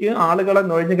പ്രദേശത്തിലേക്ക് ആളുകളെ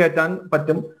നുഴഞ്ഞു കയറ്റാൻ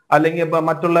പറ്റും, അല്ലെങ്കിൽ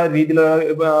മറ്റുള്ള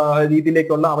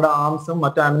രീതിയിലേക്കുള്ള അവിടെ ആംസും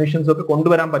മറ്റു ആമിനിഷൻസും ഒക്കെ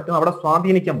കൊണ്ടുവരാൻ പറ്റും, അവിടെ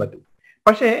സ്വാധീനിക്കാൻ പറ്റും.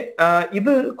 പക്ഷേ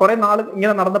ഇത് കുറെ നാൾ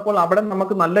ഇങ്ങനെ നടന്നപ്പോൾ അവിടെ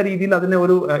നമുക്ക് നല്ല രീതിയിൽ അതിനെ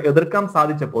ഒരു എതിർക്കാൻ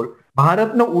സാധിച്ചപ്പോൾ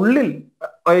ഭാരതത്തിന് ഉള്ളിൽ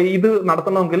ഇത്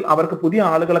നടത്തണമെങ്കിൽ അവർക്ക് പുതിയ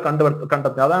ആളുകളെ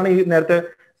കണ്ടെത്തുക. അതാണ് ഈ നേരത്തെ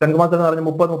സെൻകുമാർ പറഞ്ഞ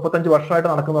 30-35 വർഷമായിട്ട്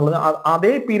നടക്കുന്നുള്ളത്.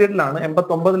 അതേ പീരീഡിലാണ്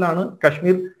 89-ലാണ്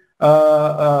കശ്മീർ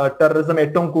ടെററിസം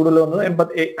ഏറ്റവും കൂടുതൽ വന്നത്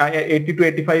 80 to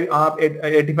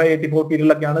 85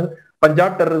 പീരീഡിലൊക്കെയാണ്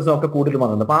പഞ്ചാബ് ടെററിസം ഒക്കെ കൂടുതൽ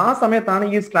വന്നത്. അപ്പൊ ആ സമയത്താണ്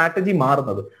ഈ സ്ട്രാറ്റജി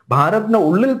മാറുന്നത്. ഭാരതത്തിന്റെ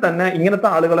ഉള്ളിൽ തന്നെ ഇങ്ങനത്തെ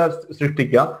ആളുകളെ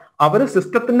സൃഷ്ടിക്കുക, അവര്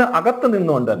സിസ്റ്റത്തിന്റെ അകത്ത്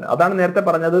നിന്നുകൊണ്ട് തന്നെ. അതാണ് നേരത്തെ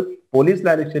പറഞ്ഞത്,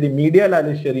 പോലീസിലായാലും ശരി,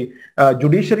 മീഡിയയിലായാലും ശരി,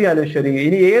 ജുഡീഷ്യറി ആയാലും ശരി,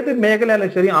 ഇനി ഏത്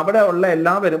മേഖലയായാലും ശരി, അവിടെ ഉള്ള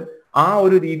എല്ലാവരും ആ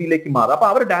ഒരു രീതിയിലേക്ക് മാറും. അപ്പൊ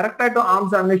അവർ ഡയറക്റ്റ് ആയിട്ട്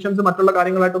ആംസ് അമ്യൂണിഷൻസ് മറ്റുള്ള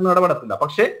കാര്യങ്ങളായിട്ടൊന്നും ഇടപെടത്തില്ല,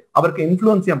 പക്ഷെ അവർക്ക്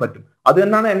ഇൻഫ്ലുവൻസ് ചെയ്യാൻ പറ്റും. അത്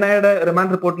തന്നെയാണ് NIAയുടെ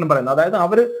റിമാൻഡ് റിപ്പോർട്ടിലും പറയുന്നത്. അതായത്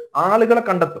അവര് ആളുകളെ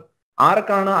കണ്ടെത്തും,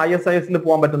 ആർക്കാണ് ISISൽ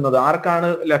പോകാൻ പറ്റുന്നത്, ആർക്കാണ്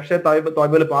ലക്ഷ്യ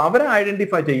തോയ്ബിൽ പോകാം, അവരെ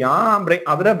ഐഡന്റിഫൈ ചെയ്യുക,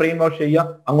 അവരെ ബ്രെയിൻ വാഷ് ചെയ്യുക,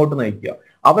 അങ്ങോട്ട് നയിക്കുക,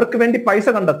 അവർക്ക് വേണ്ടി പൈസ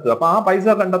കണ്ടെത്തുക. അപ്പൊ ആ പൈസ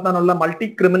കണ്ടെത്താനുള്ള മൾട്ടി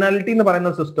ക്രിമിനാലിറ്റി എന്ന്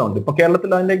പറയുന്ന സിസ്റ്റം ഉണ്ട്. ഇപ്പൊ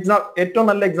കേരളത്തിൽ അതിന്റെ ഏറ്റവും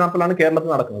നല്ല എക്സാമ്പിൾ ആണ്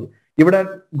കേരളത്തിൽ നടക്കുന്നത്. ഇവിടെ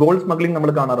ഗോൾഡ് സ്മഗ്ലിംഗ്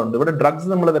നമ്മൾ കാണാറുണ്ട്, ഇവിടെ ഡ്രഗ്സ്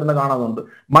നമ്മൾ വരുന്ന കാണാറുണ്ട്,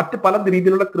 മറ്റ് പല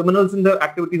രീതിയിലുള്ള ക്രിമിനൽസിന്റെ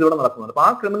ആക്ടിവിറ്റീസ് ഇവിടെ നടക്കുന്നുണ്ട്. അപ്പൊ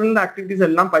ആ ക്രിമിനലിന്റെ ആക്ടിവിറ്റീസ്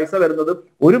എല്ലാം പൈസ വരുന്നത്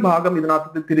ഒരു ഭാഗം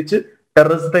ഇതിനകത്ത് തിരിച്ച്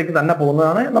ടെററിസത്തേക്ക് തന്നെ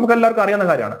പോകുന്നതാണ്, നമുക്ക് എല്ലാവർക്കും അറിയാവുന്ന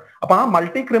കാര്യമാണ്. അപ്പൊ ആ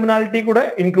മൾട്ടി ക്രിമിനാലിറ്റി കൂടെ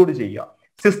ഇൻക്ലൂഡ് ചെയ്യുക,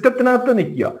 സിസ്റ്റത്തിനകത്ത്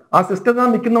നിൽക്കുക. ആ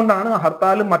സിസ്റ്റത്തിനകത്ത് നിൽക്കുന്നതുകൊണ്ടാണ്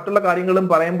ഹർത്താലും മറ്റുള്ള കാര്യങ്ങളും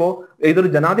പറയുമ്പോൾ ഇതൊരു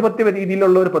ജനാധിപത്യ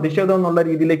രീതിയിലുള്ള ഒരു പ്രതിഷേധം എന്നുള്ള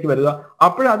രീതിയിലേക്ക് വരിക.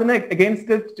 അപ്പോഴതിനെ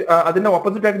അഗെയിൻസ്റ്റ്, അതിന്റെ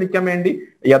ഓപ്പോസിറ്റ് ആയിട്ട് നിൽക്കാൻ വേണ്ടി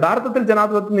യഥാർത്ഥത്തിൽ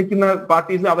ജനാധിപത്യം നിൽക്കുന്ന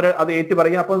പാർട്ടീസ് അവർ അത് ഏറ്റു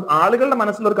പറയുക. അപ്പോൾ ആളുകളുടെ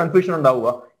മനസ്സിലൊരു കൺഫ്യൂഷൻ ഉണ്ടാവുക,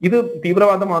 ഇത്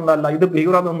തീവ്രവാദം ഒന്നല്ല, ഇത്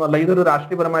ഭീകരവാദം ഒന്നല്ല, ഇതൊരു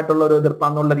രാഷ്ട്രീയപരമായിട്ടുള്ള ഒരു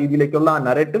എതിർപ്പാന്നുള്ള രീതിയിലേക്കുള്ള ആ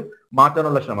നരേറ്റീവ്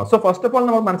മാറ്റാനുള്ള ശ്രമം. സോ ഫസ്റ്റ് ഓഫ് ഓൾ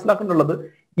നമ്മൾ മനസ്സിലാക്കേണ്ടുള്ളത്,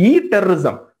 ഈ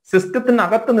ടെററിസം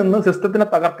സിസ്റ്റത്തിനകത്ത് നിന്ന് സിസ്റ്റത്തിനെ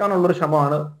തകർക്കാനുള്ള ഒരു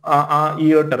ശ്രമമാണ് ഈ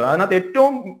ടെറർ. അതിനകത്ത്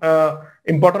ഏറ്റവും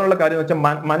ഇമ്പോർട്ടന്റ് ഉള്ള കാര്യം എന്ന്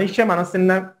വെച്ചാൽ മനുഷ്യ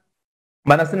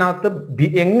മനസ്സിനകത്ത്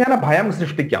എങ്ങനെ ഭയം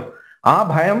സൃഷ്ടിക്കാം, ആ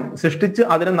ഭയം സൃഷ്ടിച്ച്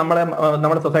അതിനെ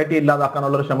നമ്മുടെ സൊസൈറ്റി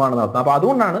ഇല്ലാതാക്കാനുള്ള ഒരു ശ്രമമാണ് നടത്തുന്നത്. അപ്പൊ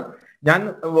അതുകൊണ്ടാണ് ഞാൻ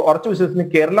ഉറച്ചു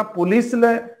വിശ്വസിക്കുന്നത് കേരള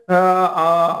പോലീസിലെ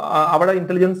അവിടെ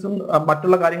ഇന്റലിജൻസും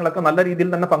മറ്റുള്ള കാര്യങ്ങളൊക്കെ നല്ല രീതിയിൽ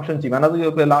തന്നെ ഫംഗ്ഷൻ ചെയ്യും. അത്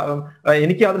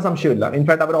എനിക്ക് യാതൊരു സംശയമില്ല.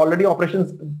 ഇൻഫാക്ട് അവർ ഓൾറെഡി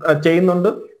ഓപ്പറേഷൻസ്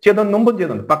മുമ്പും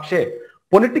ചെയ്യുന്നുണ്ട്. പക്ഷേ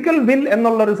പൊളിറ്റിക്കൽ വിൽ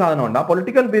എന്നുള്ള ഒരു സാധനമുണ്ട്. ആ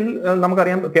പൊളിറ്റിക്കൽ വിൽ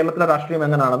നമുക്കറിയാം കേരളത്തിലെ രാഷ്ട്രീയം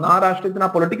എങ്ങനെയാണെന്ന്. ആ രാഷ്ട്രീയത്തിന് ആ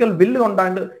പൊളിറ്റിക്കൽ വിൽ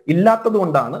ഇല്ലാത്തത്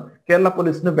കൊണ്ടാണ് കേരള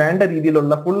പോലീസിന് വേണ്ട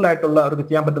രീതിയിലുള്ള ഫുൾ ആയിട്ടുള്ള അവർക്ക്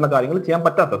ചെയ്യാൻ പറ്റുന്ന കാര്യങ്ങൾ ചെയ്യാൻ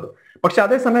പറ്റാത്തത്. പക്ഷെ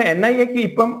അതേസമയം NIAക്ക്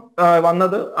ഇപ്പം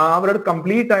വന്നത് അവരുടെ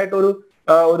കംപ്ലീറ്റ് ആയിട്ട് ഒരു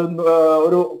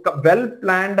വെൽ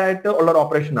പ്ലാൻഡ് ആയിട്ട് ഉള്ള ഒരു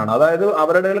ഓപ്പറേഷൻ ആണ്. അതായത്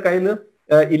അവരുടെ കയ്യിൽ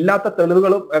ഇല്ലാത്ത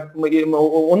തെളിവുകളും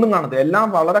ഒന്നും കാണുന്നത്, എല്ലാം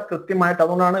വളരെ കൃത്യമായിട്ട്.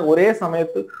 അതുകൊണ്ടാണ് ഒരേ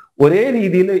സമയത്ത് ഒരേ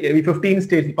രീതിയിൽ 15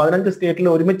 സ്റ്റേറ്റ്സ് 15 സ്റ്റേറ്റിൽ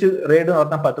ഒരുമിച്ച് റെയ്ഡ്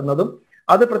നടത്താൻ പറ്റുന്നതും.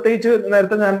 അത് പ്രത്യേകിച്ച്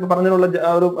നേരത്തെ ഞാൻ പറഞ്ഞതിനുള്ള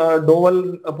ഒരു ഡോവൽ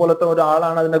പോലത്തെ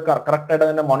ഒരാളാണ് അതിന്റെ കറക്റ്റ് ആയിട്ട്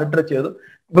അതിനെ മോണിറ്റർ ചെയ്ത്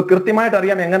ഇപ്പൊ കൃത്യമായിട്ട്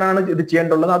അറിയാം എങ്ങനെയാണ് ഇത്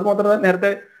ചെയ്യേണ്ടുള്ളത്. അത് മാത്രമല്ല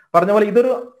നേരത്തെ പറഞ്ഞ പോലെ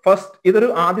ഇതൊരു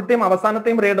ആദ്യത്തെയും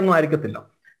അവസാനത്തെയും റെയ്ഡ് ഒന്നും ആയിരിക്കത്തില്ല.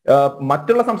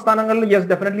 മറ്റുള്ള സംസ്ഥാനങ്ങളിൽ യെസ്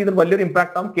ഡെഫിനറ്റ്ലി ഇത് വലിയൊരു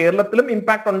ഇമ്പാക്ട് ആവും, കേരളത്തിലും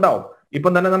ഇമ്പാക്ട് ഉണ്ടാവും.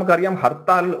 ഇപ്പം തന്നെ നമുക്കറിയാം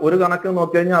ഹർത്താൽ ഒരു കണക്ക്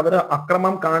നോക്കി കഴിഞ്ഞാൽ അവർ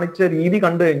അക്രമം കാണിച്ച രീതി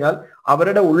കണ്ടു കഴിഞ്ഞാൽ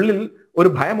അവരുടെ ഉള്ളിൽ ഒരു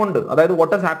ഭയമുണ്ട്. അതായത്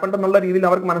വാട്ട് ഹാസ് ഹാപ്പൻഡ് എന്നുള്ള രീതിയിൽ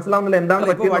അവർക്ക് മനസ്സിലാവുന്നില്ല എന്താണ്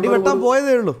പറ്റിയത്.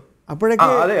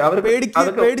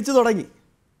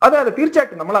 അതെ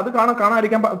തീർച്ചയായിട്ടും നമ്മൾ അത്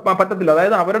കാണാതിരിക്കാൻ പറ്റത്തില്ല.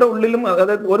 അതായത് അവരുടെ ഉള്ളിലും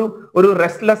അതായത് ഒരു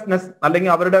റെസ്റ്റ്ലെസ്നെസ്,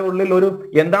 അല്ലെങ്കിൽ അവരുടെ ഉള്ളിൽ ഒരു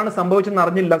എന്താണ് സംഭവിച്ചെന്ന്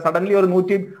അറിഞ്ഞില്ല. സഡൻലി ഒരു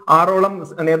 106ഓളം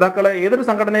നേതാക്കളെ ഏതൊരു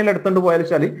സംഘടനയിൽ എടുത്തുകൊണ്ട് പോയാൽ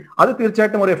അത്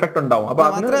തീർച്ചയായിട്ടും ഒരു എഫക്ട് ഉണ്ടാവും. അപ്പൊ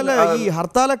മാത്രമല്ല ഈ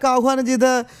ഹർത്താലൊക്കെ ആഹ്വാനം ചെയ്ത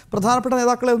പ്രധാനപ്പെട്ട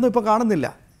നേതാക്കളെ ഒന്നും ഇപ്പൊ കാണുന്നില്ല.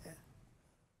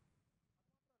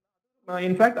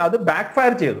 ഇൻഫാക്ട് അത് ബാക്ക്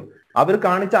ഫയർ ചെയ്തു. അവർ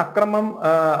കാണിച്ച അക്രമം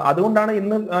അതുകൊണ്ടാണ്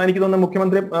ഇന്ന് എനിക്ക് തോന്നുന്നു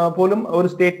മുഖ്യമന്ത്രി പോലും ഒരു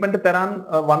സ്റ്റേറ്റ്മെന്റ് തരാൻ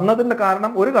വന്നതിന്റെ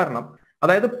ഒരു കാരണം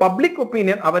അതായത് പബ്ലിക്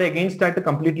ഒപ്പീനിയൻ അവരെ എഗെയിൻസ്റ്റ് ആയിട്ട്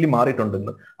കംപ്ലീറ്റ്ലി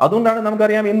മാറിയിട്ടുണ്ടെന്ന്. അതുകൊണ്ടാണ്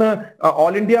നമുക്കറിയാം ഇന്ന്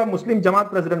ഓൾ ഇന്ത്യ മുസ്ലിം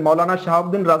ജമാഅത്ത് പ്രസിഡന്റ് മൗലാന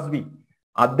ഷഹാബുദ്ദീൻ റസ്വി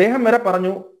അദ്ദേഹം വരെ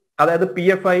പറഞ്ഞു, അതായത്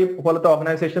PFI പോലത്തെ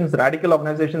ഓർഗനൈസേഷൻസ് റാഡിക്കൽ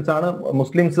ഓർഗനൈസേഷൻസ് ആണ്,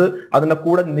 മുസ്ലിംസ് അതിന്റെ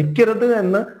കൂടെ നിൽക്കരുത്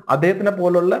എന്ന് അദ്ദേഹത്തിനെ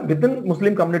പോലുള്ള വിത്തിൻ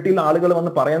മുസ്ലിം കമ്മ്യൂണിറ്റിയിൽ ആളുകൾ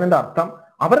വന്ന് പറയുന്നതിന്റെ അർത്ഥം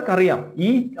അവർക്കറിയാം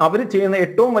അവർ ചെയ്യുന്ന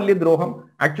ഏറ്റവും വലിയ ദ്രോഹം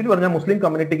ആക്ച്വലി പറഞ്ഞാൽ മുസ്ലിം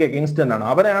കമ്മ്യൂണിറ്റിക്ക് എഗെയിൻസ്റ്റ് തന്നെയാണ്.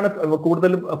 അവരെയാണ്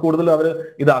കൂടുതൽ അവർ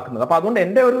ഇതാക്കുന്നത്. അപ്പൊ അതുകൊണ്ട്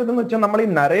എന്റെ ഒരു ഇതെന്ന് വെച്ചാൽ നമ്മൾ ഈ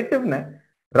നരേറ്റീവിനെ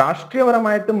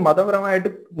രാഷ്ട്രീയപരമായിട്ടും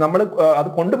മതപരമായിട്ടും നമ്മൾ അത്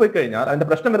കൊണ്ടുപോയി കഴിഞ്ഞാൽ അതിന്റെ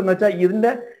പ്രശ്നം വരുന്ന വെച്ചാൽ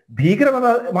ഇതിന്റെ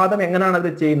ഭീകരവാദം എങ്ങനെയാണ് അത്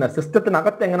ചെയ്യുന്നത്,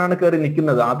 സിസ്റ്റത്തിനകത്ത് എങ്ങനെയാണ് കയറി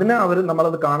നിൽക്കുന്നത്, അതിനെ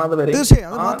നമ്മളത് കാണാതെ വരെ.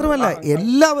 തീർച്ചയായും അത് മാത്രമല്ല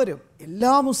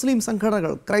എല്ലാ മുസ്ലിം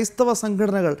സംഘടനകൾ, ക്രൈസ്തവ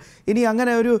സംഘടനകൾ, ഇനി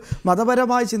അങ്ങനെ ഒരു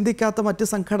മതപരമായി ചിന്തിക്കാത്ത മറ്റ്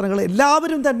സംഘടനകൾ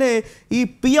എല്ലാവരും തന്നെ ഈ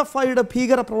PFIയുടെ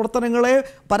ഭീകര പ്രവർത്തനങ്ങളെ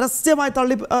പരസ്യമായി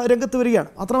തള്ളി രംഗത്ത് വരികയാണ്.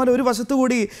 മാത്രമല്ല ഒരു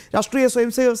വശത്തുകൂടി രാഷ്ട്രീയ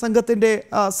സ്വയംസേവക സംഘത്തിൻ്റെ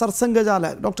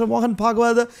സർസംഘചാലകൻ ഡോക്ടർ മോഹൻ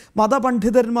ഭാഗവത്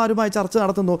മതപണ്ഡിതന്മാരുമായി ചർച്ച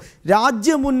നടത്തുന്നു.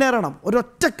 രാജ്യം മുന്നേറണം,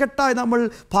 ഒരൊറ്റക്കെട്ടായി നമ്മൾ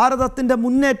ഭാരതത്തിൻ്റെ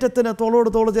മുന്നേറ്റത്തിന് തോളോട്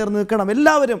തോൾ ചേർന്ന് നിൽക്കണം,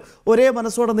 എല്ലാവരും ഒരേ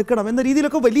മനസ്സോടെ നിൽക്കണം എന്ന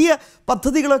രീതിയിലൊക്കെ വലിയ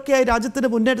പദ്ധതികളൊക്കെയായി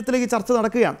രാജ്യത്തിൻ്റെ മുന്നേറ്റത്തിലേക്ക് ചർച്ച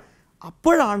നടക്കുകയാണ്.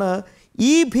 അപ്പോഴാണ്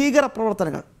ഈ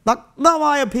ഭീകരപ്രവർത്തനങ്ങൾ,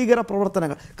 നഗ്നമായ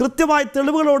ഭീകരപ്രവർത്തനങ്ങൾ, കൃത്യമായ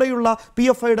തെളിവുകളോടെയുള്ള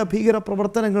PFIയുടെ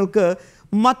ഭീകരപ്രവർത്തനങ്ങൾക്ക്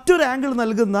മറ്റൊരു ആംഗിൾ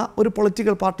നൽകുന്ന ഒരു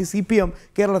പൊളിറ്റിക്കൽ പാർട്ടി CPM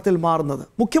കേരളത്തിൽ മാറുന്നത്,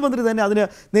 മുഖ്യമന്ത്രി തന്നെ അതിന്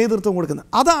നേതൃത്വം കൊടുക്കുന്നത്.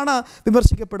 അതാണ്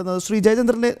വിമർശിക്കപ്പെടുന്നത്. ശ്രീ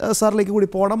ജയചന്ദ്രൻ സാറിലേക്ക് കൂടി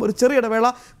പോകണം. ഒരു ചെറിയ ഇടവേള,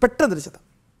 പെട്ടെന്ന് തിരിച്ചത്.